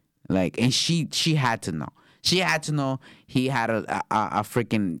me? Like, and she had to know. She had to know he had a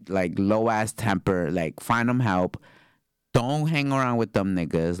freaking, like, low-ass temper. Like, find him help. Don't hang around with them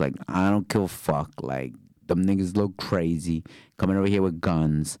niggas. Like, I don't give a fuck. Like, them niggas look crazy. Coming over here with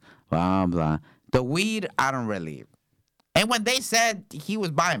guns. Blah, blah. The weed, I don't really. And when they said he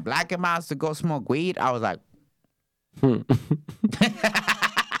was buying Black and Milds to go smoke weed, I was like,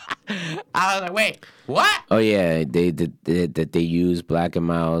 I was like, wait, what? Oh yeah, they use Black and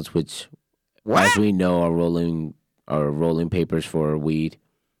Milds, which, as we know, are rolling papers for weed.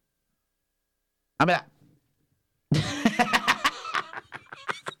 I mean,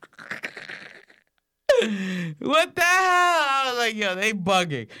 what the hell? I was like, yo, they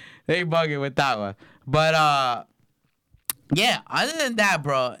bugging with that one. But yeah. Other than that,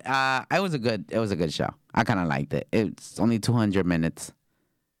 bro, it was a good show. I kind of liked it. It's only 200 minutes,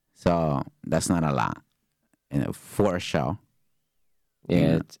 so that's not a lot, for a show.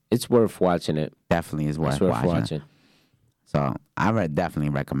 Yeah, it's worth watching it. Definitely is worth watching. So I would definitely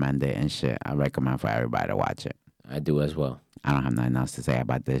recommend it and shit. I recommend for everybody to watch it. I do as well. I don't have nothing else to say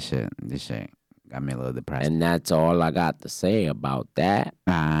about this shit. This shit got me a little depressed. And that's all I got to say about that.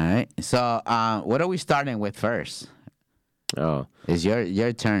 All right. So what are we starting with first? Oh, it's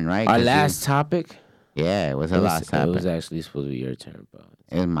your turn, right? Our last topic. Yeah, it was our last topic. It was actually supposed to be your turn, bro.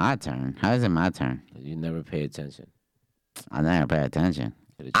 It's my turn. How is it my turn? You never pay attention. I never pay attention.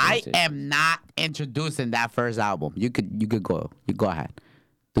 I am not introducing that first album. You could go. You go ahead.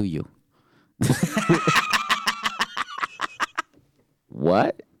 Do you?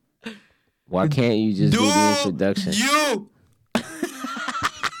 What? Why can't you just do the introduction? You.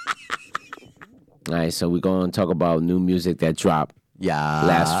 All right, so we're going to talk about new music that dropped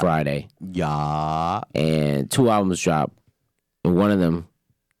last Friday. Yeah. And 2 albums dropped. And one of them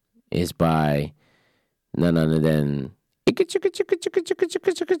is by none other than Slim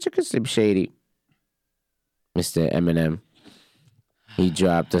Shady, Mr. Eminem. He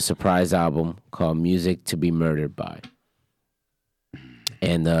dropped a surprise album called Music to Be Murdered By.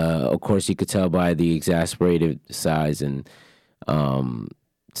 And, of course, you could tell by the exasperated sighs and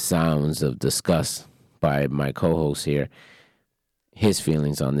sounds of disgust by my co-host here, his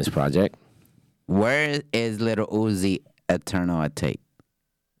feelings on this project. Where is Little Uzi Eternal Atake?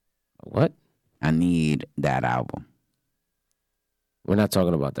 What? I need that album. We're not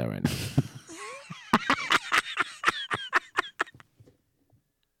talking about that right now.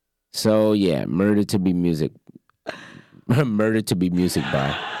 So, yeah, Murder to Be Music by. Music to be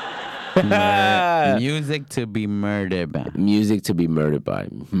murdered by. Music to be murdered by.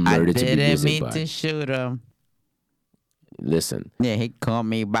 Murder to be music by. I didn't mean to shoot him. Listen. Yeah, he caught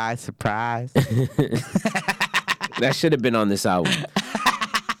me by surprise. That should have been on this album.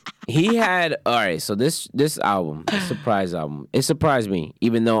 He had, all right, so this album, this surprise album, it surprised me,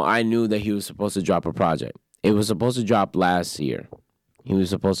 even though I knew that he was supposed to drop a project. It was supposed to drop last year. He was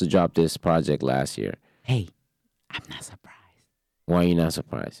supposed to drop this project last year. Hey, I'm not surprised. Why are you not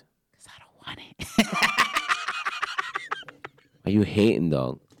surprised? Because I don't want it. Why you hating,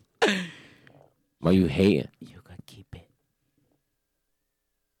 dog? Why you hating? You can keep it.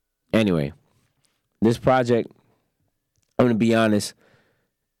 Anyway, this project, I'm gonna be honest,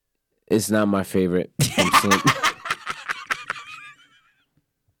 it's not my favorite. It's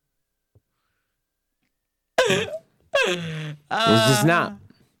just not.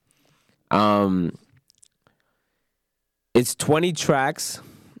 It's 20 tracks,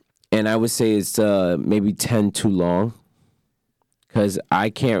 and I would say it's maybe 10 too long, because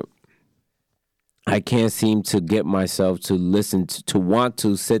I can't seem to get myself to listen to want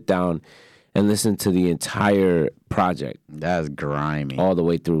to sit down and listen to the entire project. That's grimy. All the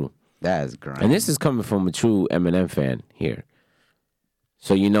way through. That's grimy. And this is coming from a true Eminem fan here.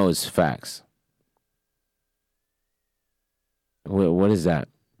 So you know it's facts. What is that?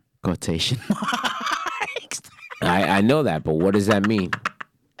 Quotation. I know that, but what does that mean?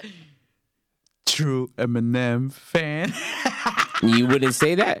 True Eminem fan. You wouldn't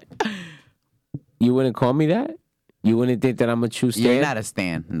say that? You wouldn't call me that? You wouldn't think that I'm a true stan? You're not a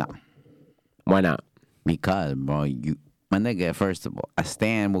stan. No. Why not? Because, bro, my nigga, first of all, a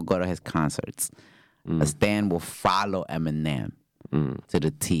stan will go to his concerts. A stan will follow Eminem to the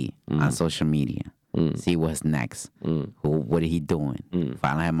T on social media. See what's next. What he doing?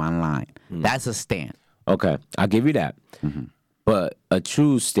 Follow him online. That's a stan. Okay, I'll give you that. But a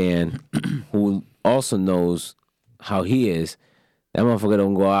true stan who also knows how he is, that motherfucker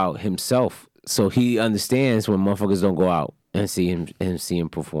don't go out himself. So he understands when motherfuckers don't go out and see him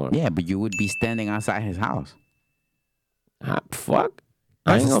perform. Yeah, but you would be standing outside his house. Fuck.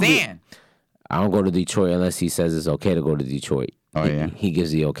 That's a stan. I don't go to Detroit unless he says it's okay to go to Detroit. Oh, yeah? He gives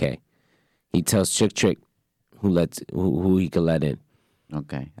the okay. He tells Chick Trick who he can let in.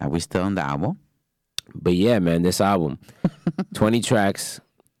 Okay. Are we still on the album? But yeah, man, this album, 20 tracks,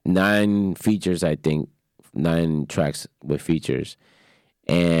 9 features, I think, 9 tracks with features.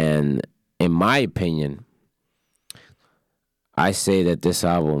 And in my opinion, I say that this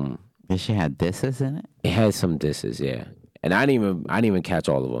album, This shit had disses in it? it had some disses, yeah. And I didn't even catch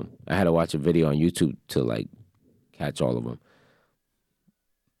all of them. I had to watch a video on YouTube to like catch all of them.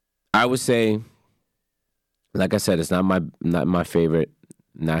 I would say, like I said, it's not my favorite,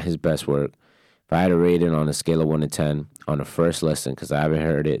 not his best work. If I had to rate it on a scale of 1 to 10 on the first listen, because I haven't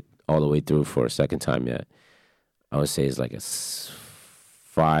heard it all the way through for a second time yet, I would say it's like a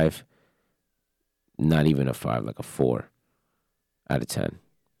 5, not even a 5, like a 4 out of 10.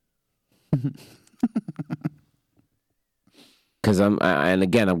 Because and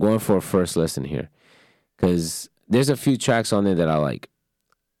again, I'm going for a first listen here, because there's a few tracks on there that I like.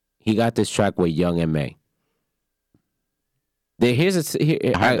 He got this track with Young M.A. I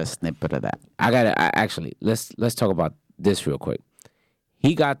heard a snippet of that. Actually, let's talk about this real quick.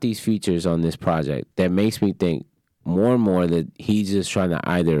 He got these features on this project that makes me think more and more that he's just trying to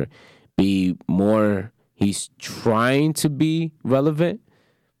either be more, he's trying to be relevant,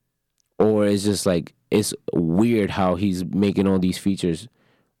 or it's just like, it's weird how he's making all these features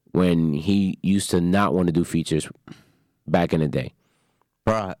when he used to not want to do features back in the day.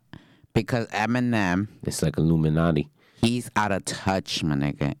 Bro, because Eminem, it's like Illuminati. He's out of touch, my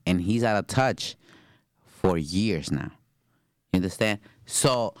nigga. And he's out of touch for years now. You understand?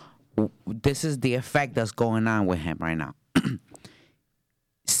 So this is the effect that's going on with him right now.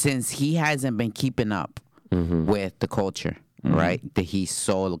 Since he hasn't been keeping up with the culture, right? That he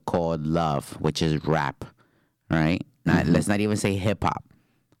so-called love, which is rap, right? Now, let's not even say hip-hop.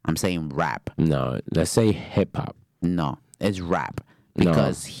 I'm saying rap. No, let's say hip-hop. No, it's rap.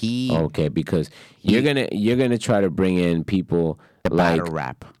 Because because you're gonna try to bring in people the like battle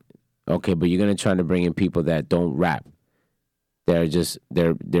rap. Okay, but you're gonna try to bring in people that don't rap.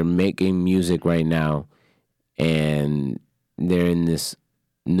 They're making music right now, and they're in this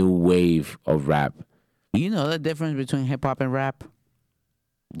new wave of rap. You know the difference between hip hop and rap?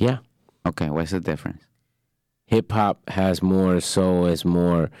 Yeah. Okay, what's the difference? Hip hop has more soul, it's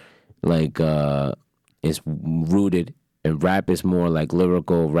more like it's rooted. And rap is more like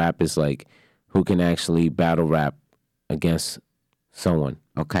lyrical. Rap is like who can actually battle rap against someone.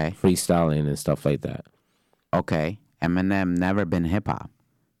 Okay. Freestyling and stuff like that. Okay. Eminem never been hip hop.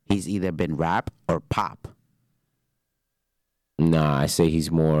 He's either been rap or pop. Nah, I say he's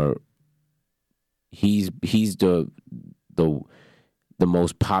more. He's the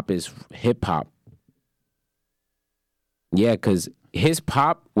most pop is hip hop. Yeah, because his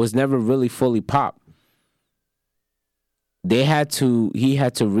pop was never really fully pop. He had to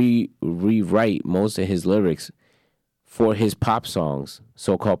rewrite most of his lyrics for his pop songs,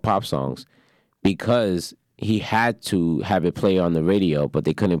 so-called pop songs, because he had to have it play on the radio, but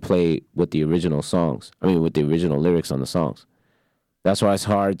they couldn't play with the original songs. I mean, with the original lyrics on the songs. That's why it's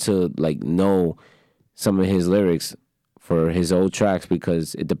hard to like know some of his lyrics for his old tracks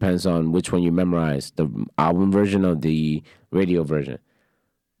because it depends on which one you memorize, the album version or the radio version.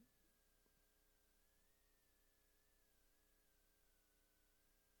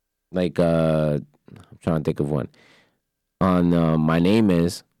 Like, I'm trying to think of one. On My Name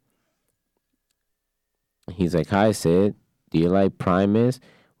Is, he's like, "Hi, Sid. Do you like Primus?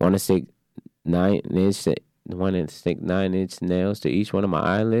 Want to stick 9-inch nails to each one of my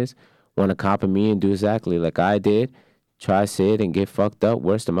eyelids? Want to copy me and do exactly like I did? Try Sid and get fucked up.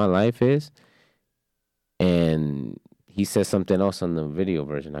 Worst of my life is." And he says something else on the video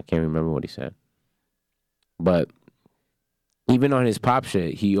version. I can't remember what he said. But even on his pop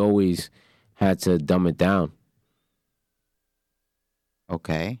shit, he always had to dumb it down.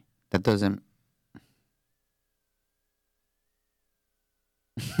 Okay. That doesn't.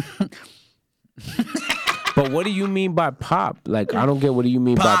 But what do you mean by pop? Like, I don't get what do you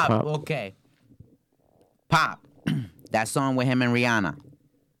mean by pop. Okay. Pop. That song with him and Rihanna.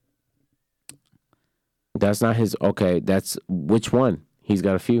 That's not his. Okay, that's which one? He's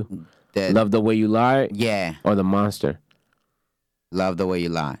got a few. Love the Way You Lie? Yeah. Or The Monster? Love the Way You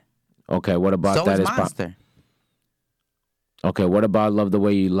Lie. Okay, what about so that is is Monster. pop? Okay, what about Love the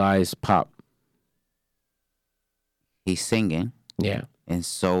Way You Lie is pop? He's singing. Yeah. And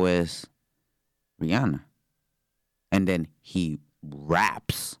so is Rihanna. And then he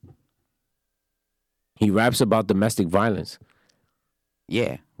raps. He raps about domestic violence.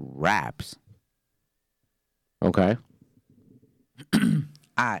 Yeah, raps. Okay. All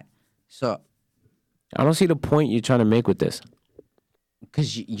right. So, I don't see the point you're trying to make with this.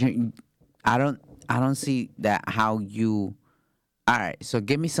 cause I don't see that how you. All right. So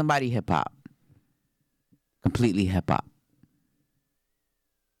give me somebody hip hop. Completely hip hop.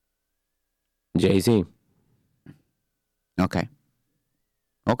 Jay-Z. Okay.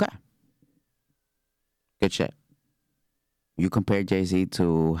 Okay. Good shit. You compare Jay-Z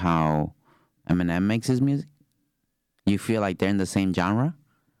to how Eminem makes his music? You feel like they're in the same genre?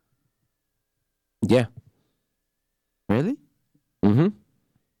 Yeah. Really? Mm-hmm.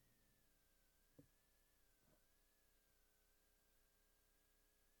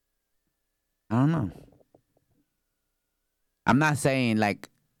 I don't know. I'm not saying like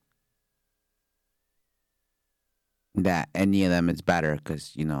that any of them is better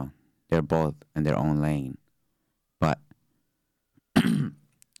because, you know, they're both in their own lane. But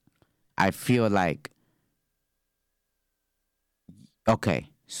I feel like, okay,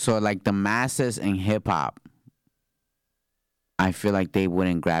 so like the masses in hip hop, I feel like they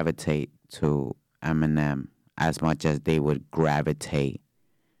wouldn't gravitate to Eminem as much as they would gravitate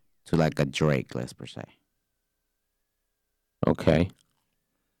to like a Drake, let's per se. Okay.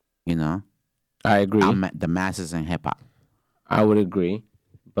 You know? I agree. The masses in hip hop. I would agree.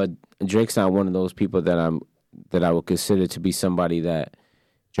 But Drake's not one of those people that I would consider to be somebody that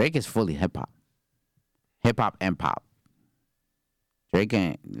Drake is fully hip hop. Hip hop and pop. Drake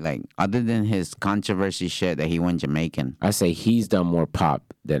ain't, like, other than his controversy shit that he went Jamaican. I say he's done more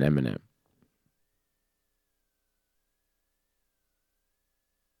pop than Eminem.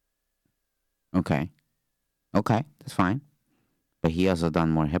 Okay. Okay, that's fine. But he also done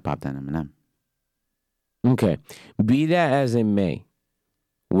more hip hop than Eminem. Okay. Be that as it may,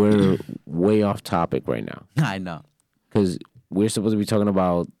 we're way off topic right now. I know. Because we're supposed to be talking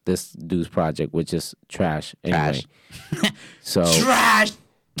about this dude's project, which is trash. Anyway. Trash. So Trash!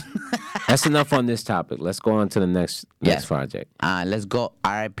 that's enough on this topic. Let's go on to the next project. Let's go.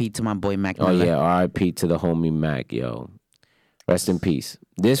 R.I.P. to my boy Mac Oh, Miller. yeah. R.I.P. to the homie Mac, yo. Rest in peace.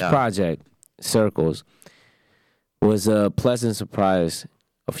 This project, Circles, was a pleasant surprise.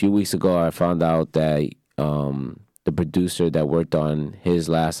 A few weeks ago, I found out that the producer that worked on his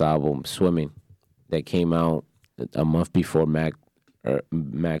last album, Swimming, that came out a month before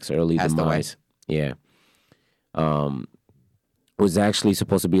Mac's early demise. Yeah. Was actually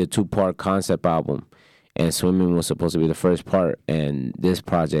supposed to be a 2-part concept album, and Swimming was supposed to be the first part, and this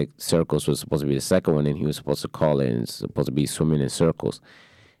project, Circles, was supposed to be the second one, and he was supposed to call it, and it's supposed to be Swimming in Circles,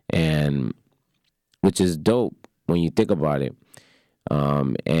 and which is dope when you think about it.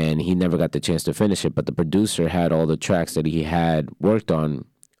 And he never got the chance to finish it, but the producer had all the tracks that he had worked on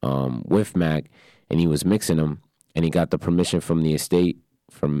with Mac, and he was mixing them, and he got the permission from the estate,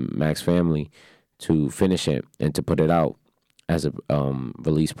 from Mac's family, to finish it and to put it out as a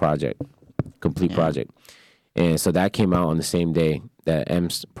release project, complete project. And so that came out on the same day that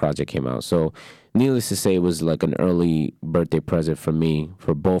M's project came out. So needless to say, it was like an early birthday present for me,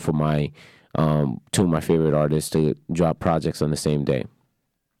 for both of my two of my favorite artists to drop projects on the same day.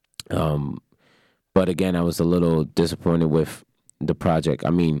 But again, I was a little disappointed with the project. I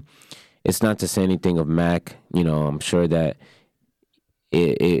mean, it's not to say anything of Mac. You know, I'm sure that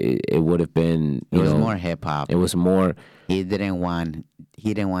it would have been. It was more hip hop. It was more. He didn't want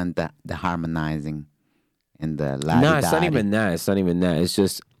the harmonizing and the Nah, it's not even that. It's not even that. It's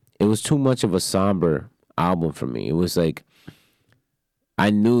just it was too much of a somber album for me. It was like I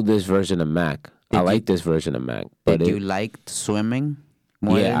knew this version of Mac. I like this version of Mac. But did you like Swimming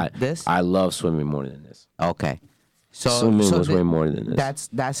more than this? I love Swimming more than this. Okay. So Swimming was way more than this.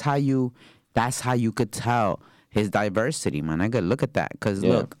 That's how you could tell his diversity, man. I gotta look at that because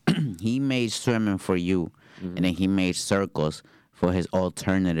look, he made Swimming for you, and then he made Circles for his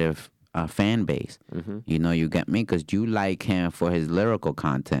alternative fan base. You know, you get me because you like him for his lyrical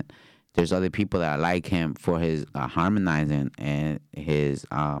content. There's other people that like him for his harmonizing and his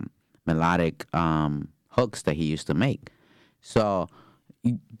melodic hooks that he used to make. So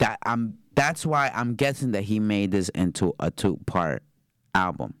that's why I'm guessing that he made this into a 2-part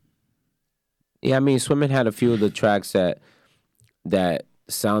album. Yeah, I mean, Swimming had a few of the tracks that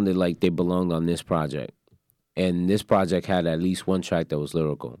sounded like they belonged on this project. And this project had at least one track that was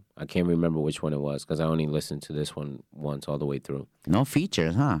lyrical. I can't remember which one it was because I only listened to this one once all the way through. No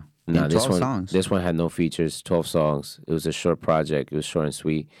features, huh? No, this one songs. This one had no features, 12 songs. It was a short project. It was short and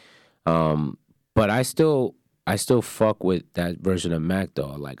sweet. But I still fuck with that version of Mac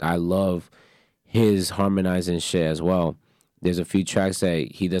though. Like I love his harmonizing shit as well. There's a few tracks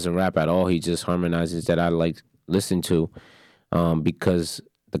that he doesn't rap at all. He just harmonizes that I like listen to because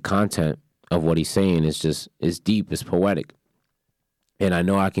the content of what he's saying is deep, it's poetic. And I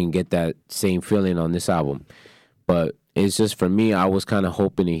know I can get that same feeling on this album. But it's just for me, I was kind of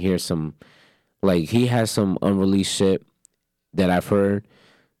hoping to hear some, like he has some unreleased shit that I've heard,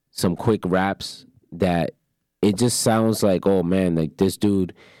 some quick raps that it just sounds like, oh man, like this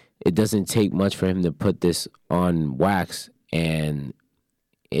dude, it doesn't take much for him to put this on wax and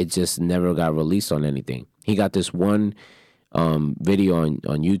it just never got released on anything. He got this one video on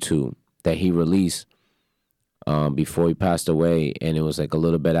YouTube that he released before he passed away, and it was like a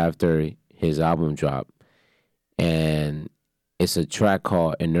little bit after his album dropped. And it's a track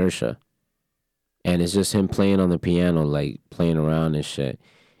called Inertia. And it's just him playing on the piano, like playing around and shit.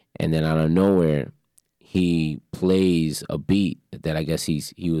 And then out of nowhere, he plays a beat that I guess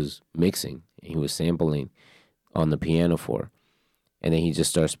he was mixing. He was sampling on the piano for. And then he just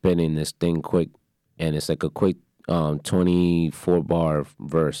starts spinning this thing quick. And it's like a quick 24-bar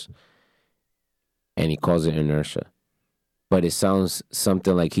verse. And he calls it Inertia. But it sounds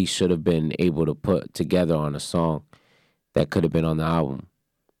something like he should have been able to put together on a song that could have been on the album.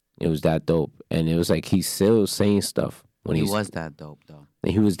 It was that dope. And it was like he's still saying stuff. He was that dope, though.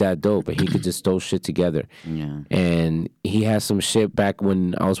 He was that dope, and he could just throw shit together. Yeah. And he had some shit back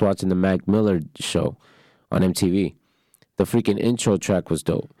when I was watching the Mac Miller show on MTV. The freaking intro track was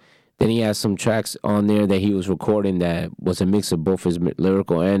dope. Then he had some tracks on there that he was recording that was a mix of both his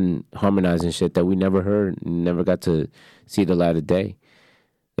lyrical and harmonizing shit that we never heard, never got to see the light of day.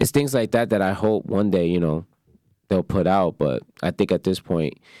 It's things like that that I hope one day, they'll put out. But I think at this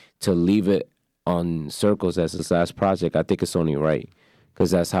point, to leave it on Circles as his last project, I think it's only right. Because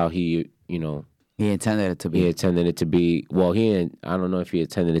that's how he intended it to be. He intended it to be, well, I don't know if he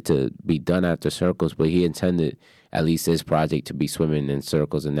intended it to be done after Circles, but he intended at least his project to be Swimming in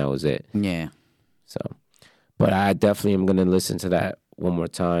Circles, and that was it. Yeah. So, but I definitely am going to listen to that one more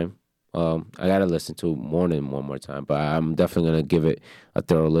time. I got to listen to it more than one more time, but I'm definitely going to give it a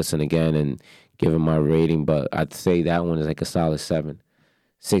thorough listen again and give it my rating. But I'd say that one is like a solid 7,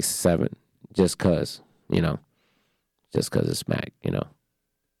 6, 7, just because, just because it's Mac,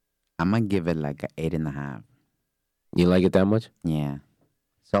 I'm going to give it like an 8.5. You like it that much? Yeah.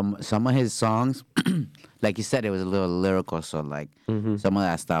 Some of his songs, like you said, it was a little lyrical. So like some of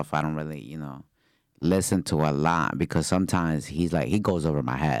that stuff, I don't really, listen to a lot because sometimes he goes over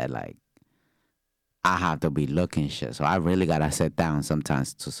my head. Like I have to be looking shit. So I really got to sit down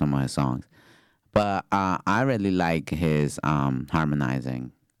sometimes to some of his songs. But I really like his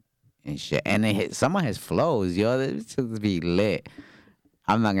harmonizing and shit. And some of his flows, it just be lit.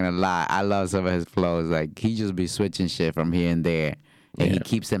 I'm not going to lie. I love some of his flows. Like he just be switching shit from here and there. And he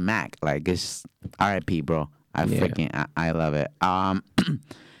keeps it Mac. Like, it's R.I.P., bro. I love it.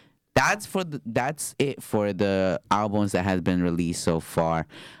 That's it for the albums that has been released so far.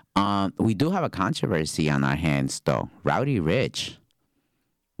 We do have a controversy on our hands, though. Rowdy Rich.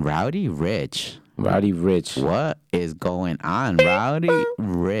 What is going on? Rowdy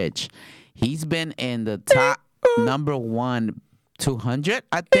Rich. He's been in the top number 1 200,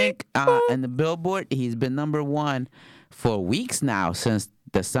 I think, in the Billboard. He's been number 1 for weeks now, since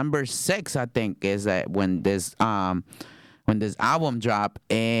December 6th, I think, is when this when this album dropped,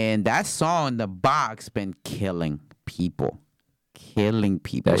 and that song, The Box, been killing people.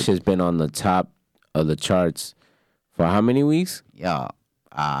 That shit's been on the top of the charts for how many weeks? Yo,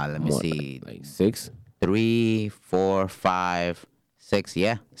 let me see. Like 6? 3, 4, 5, 6.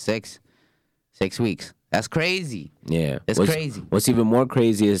 Yeah, 6. 6 weeks. That's crazy. Yeah. It's crazy. What's even more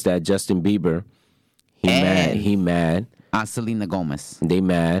crazy is that Justin Bieber, he mad. Selena Gomez. They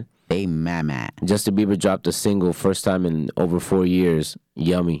mad. They mad. Justin Bieber dropped a single first time in over 4 years,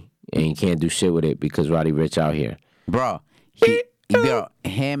 Yummy, and he can't do shit with it because Roddy Ricch out here. Bro,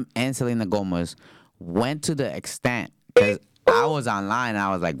 him and Selena Gomez went to the extent, because I was online and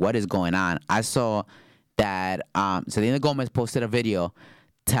I was like, what is going on? I saw that Selena Gomez posted a video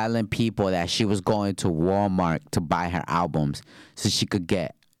telling people that she was going to Walmart to buy her albums so she could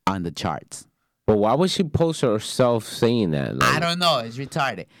get on the charts. But why would she post herself saying that? I don't know. It's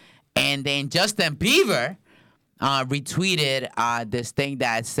retarded. And then Justin Bieber retweeted this thing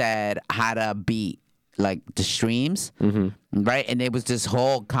that said how to beat like the streams, right? And it was this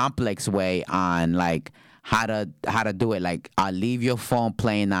whole complex way on like how to do it. Like leave your phone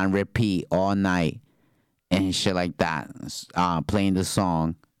playing on repeat all night and shit like that. Playing the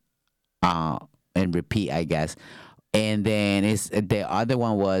song and repeat, I guess. And then the other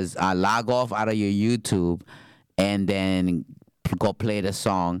one was log off out of your YouTube and then go play the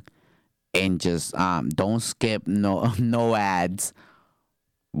song and just don't skip no ads.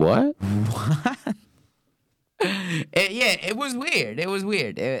 What? It was weird. It was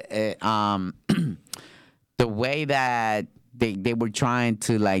weird. The way that they were trying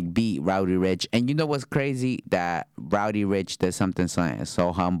to like beat Rowdy Ricch, and you know what's crazy? That Rowdy Ricch did something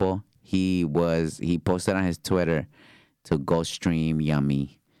so humble. He posted on his Twitter to go stream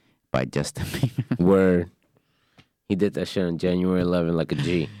Yummy by Justin Bieber. Word. He did that shit on January 11 like a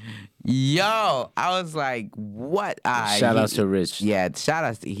G. Yo, I was like, what? Shout out to Rich. Yeah, shout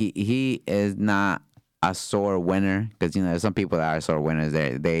out. He is not a sore winner, because you know some people that are sore winners.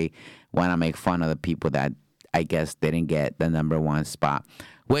 They want to make fun of the people that I guess didn't get the #1 spot.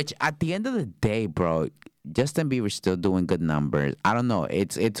 Which at the end of the day, bro, Justin Bieber's still doing good numbers. I don't know.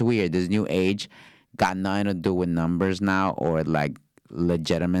 It's weird. This new age got nothing to do with numbers now, or like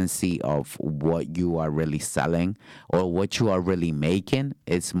legitimacy of what you are really selling or what you are really making.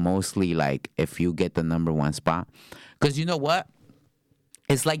 It's mostly like if you get the #1 spot. Because you know what?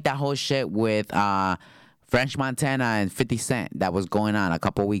 It's like that whole shit with French Montana and 50 Cent that was going on a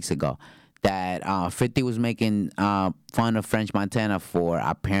couple weeks ago. That 50 was making fun of French Montana for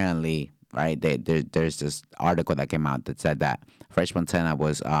apparently, right? There's this article that came out that said that French Montana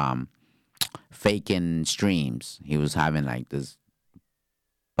was faking streams. He was having like this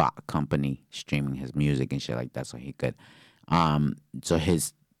bot company streaming his music and shit like that so he could, so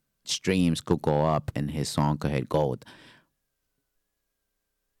his streams could go up and his song could hit gold.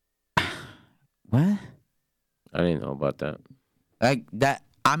 What? I didn't know about that. Like that.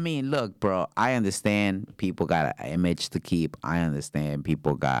 I mean, look, bro, I understand people got an image to keep. I understand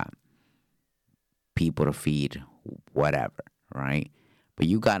people got people to feed, whatever, right? But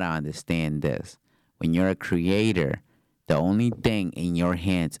you got to understand this. When you're a creator, the only thing in your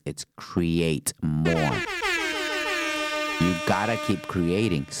hands is create more. You got to keep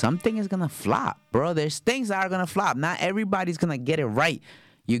creating. Something is going to flop, bro. There's things that are going to flop. Not everybody's going to get it right.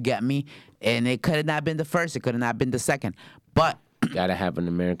 You get me? And it could have not been the first. It could have not been the second. But gotta have an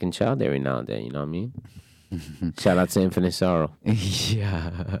American child every now and then, you know what I mean? Shout out to Infinite Sorrow.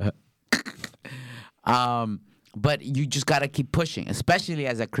 Yeah. But you just gotta keep pushing, especially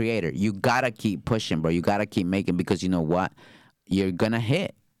as a creator. You gotta keep pushing, bro. You gotta keep making, because you know what? You're gonna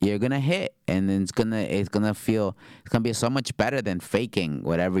hit. You're gonna hit, and then it's gonna be so much better than faking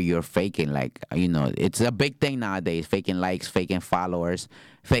whatever you're faking. Like, you know, it's a big thing nowadays. Faking likes, faking followers,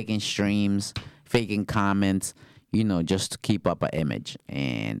 faking streams, faking comments. You know, just to keep up an image.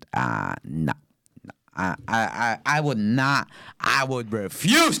 And no, I would not. I would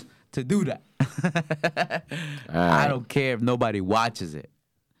refuse to do that. I don't care if nobody watches it.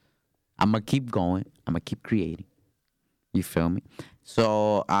 I'm gonna keep going. I'm gonna keep creating. You feel me?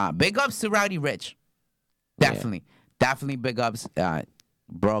 So big ups to Rowdy Ricch. Definitely big ups.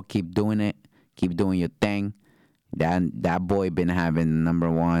 Bro, keep doing it. Keep doing your thing. That boy been having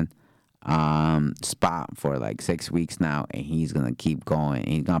 #1 spot for like 6 weeks now, and he's gonna keep going.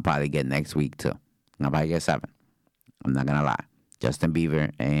 He's gonna probably get next week too. I'll probably get 7. I'm not gonna lie. Justin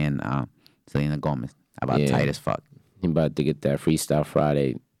Bieber and Selena Gomez about tight as fuck. He about to get that Freestyle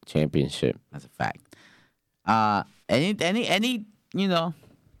Friday championship. That's a fact. Any you know,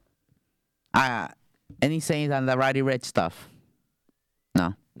 any sayings on the Roddy Ricch stuff?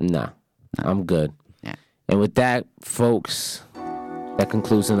 No. Nah, I'm good. Yeah. And with that, folks, that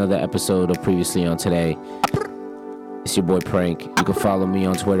concludes another episode of Previously on Today. It's your boy Prank. You can follow me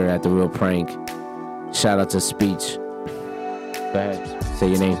on Twitter at @TheRealPrank. Shout out to Speech. Go ahead.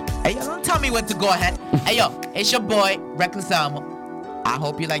 Say your name. Hey, yo, don't tell me when to go ahead. Hey, yo, it's your boy, Reckless Elmo. I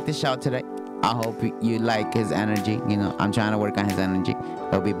hope you like the show today. I hope you like his energy. You know, I'm trying to work on his energy.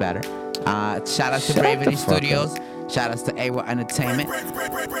 It'll be better. Shout out to Bravery Studios. Shout out to AWA Entertainment.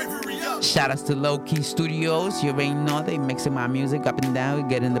 Shout out to Low Key Studios. You already know they mixing my music up and down. We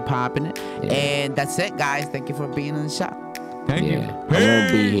getting the pop in it. Yeah. And that's it, guys. Thank you for being on the show. Thank you. I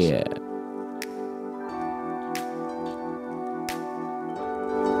won't be here.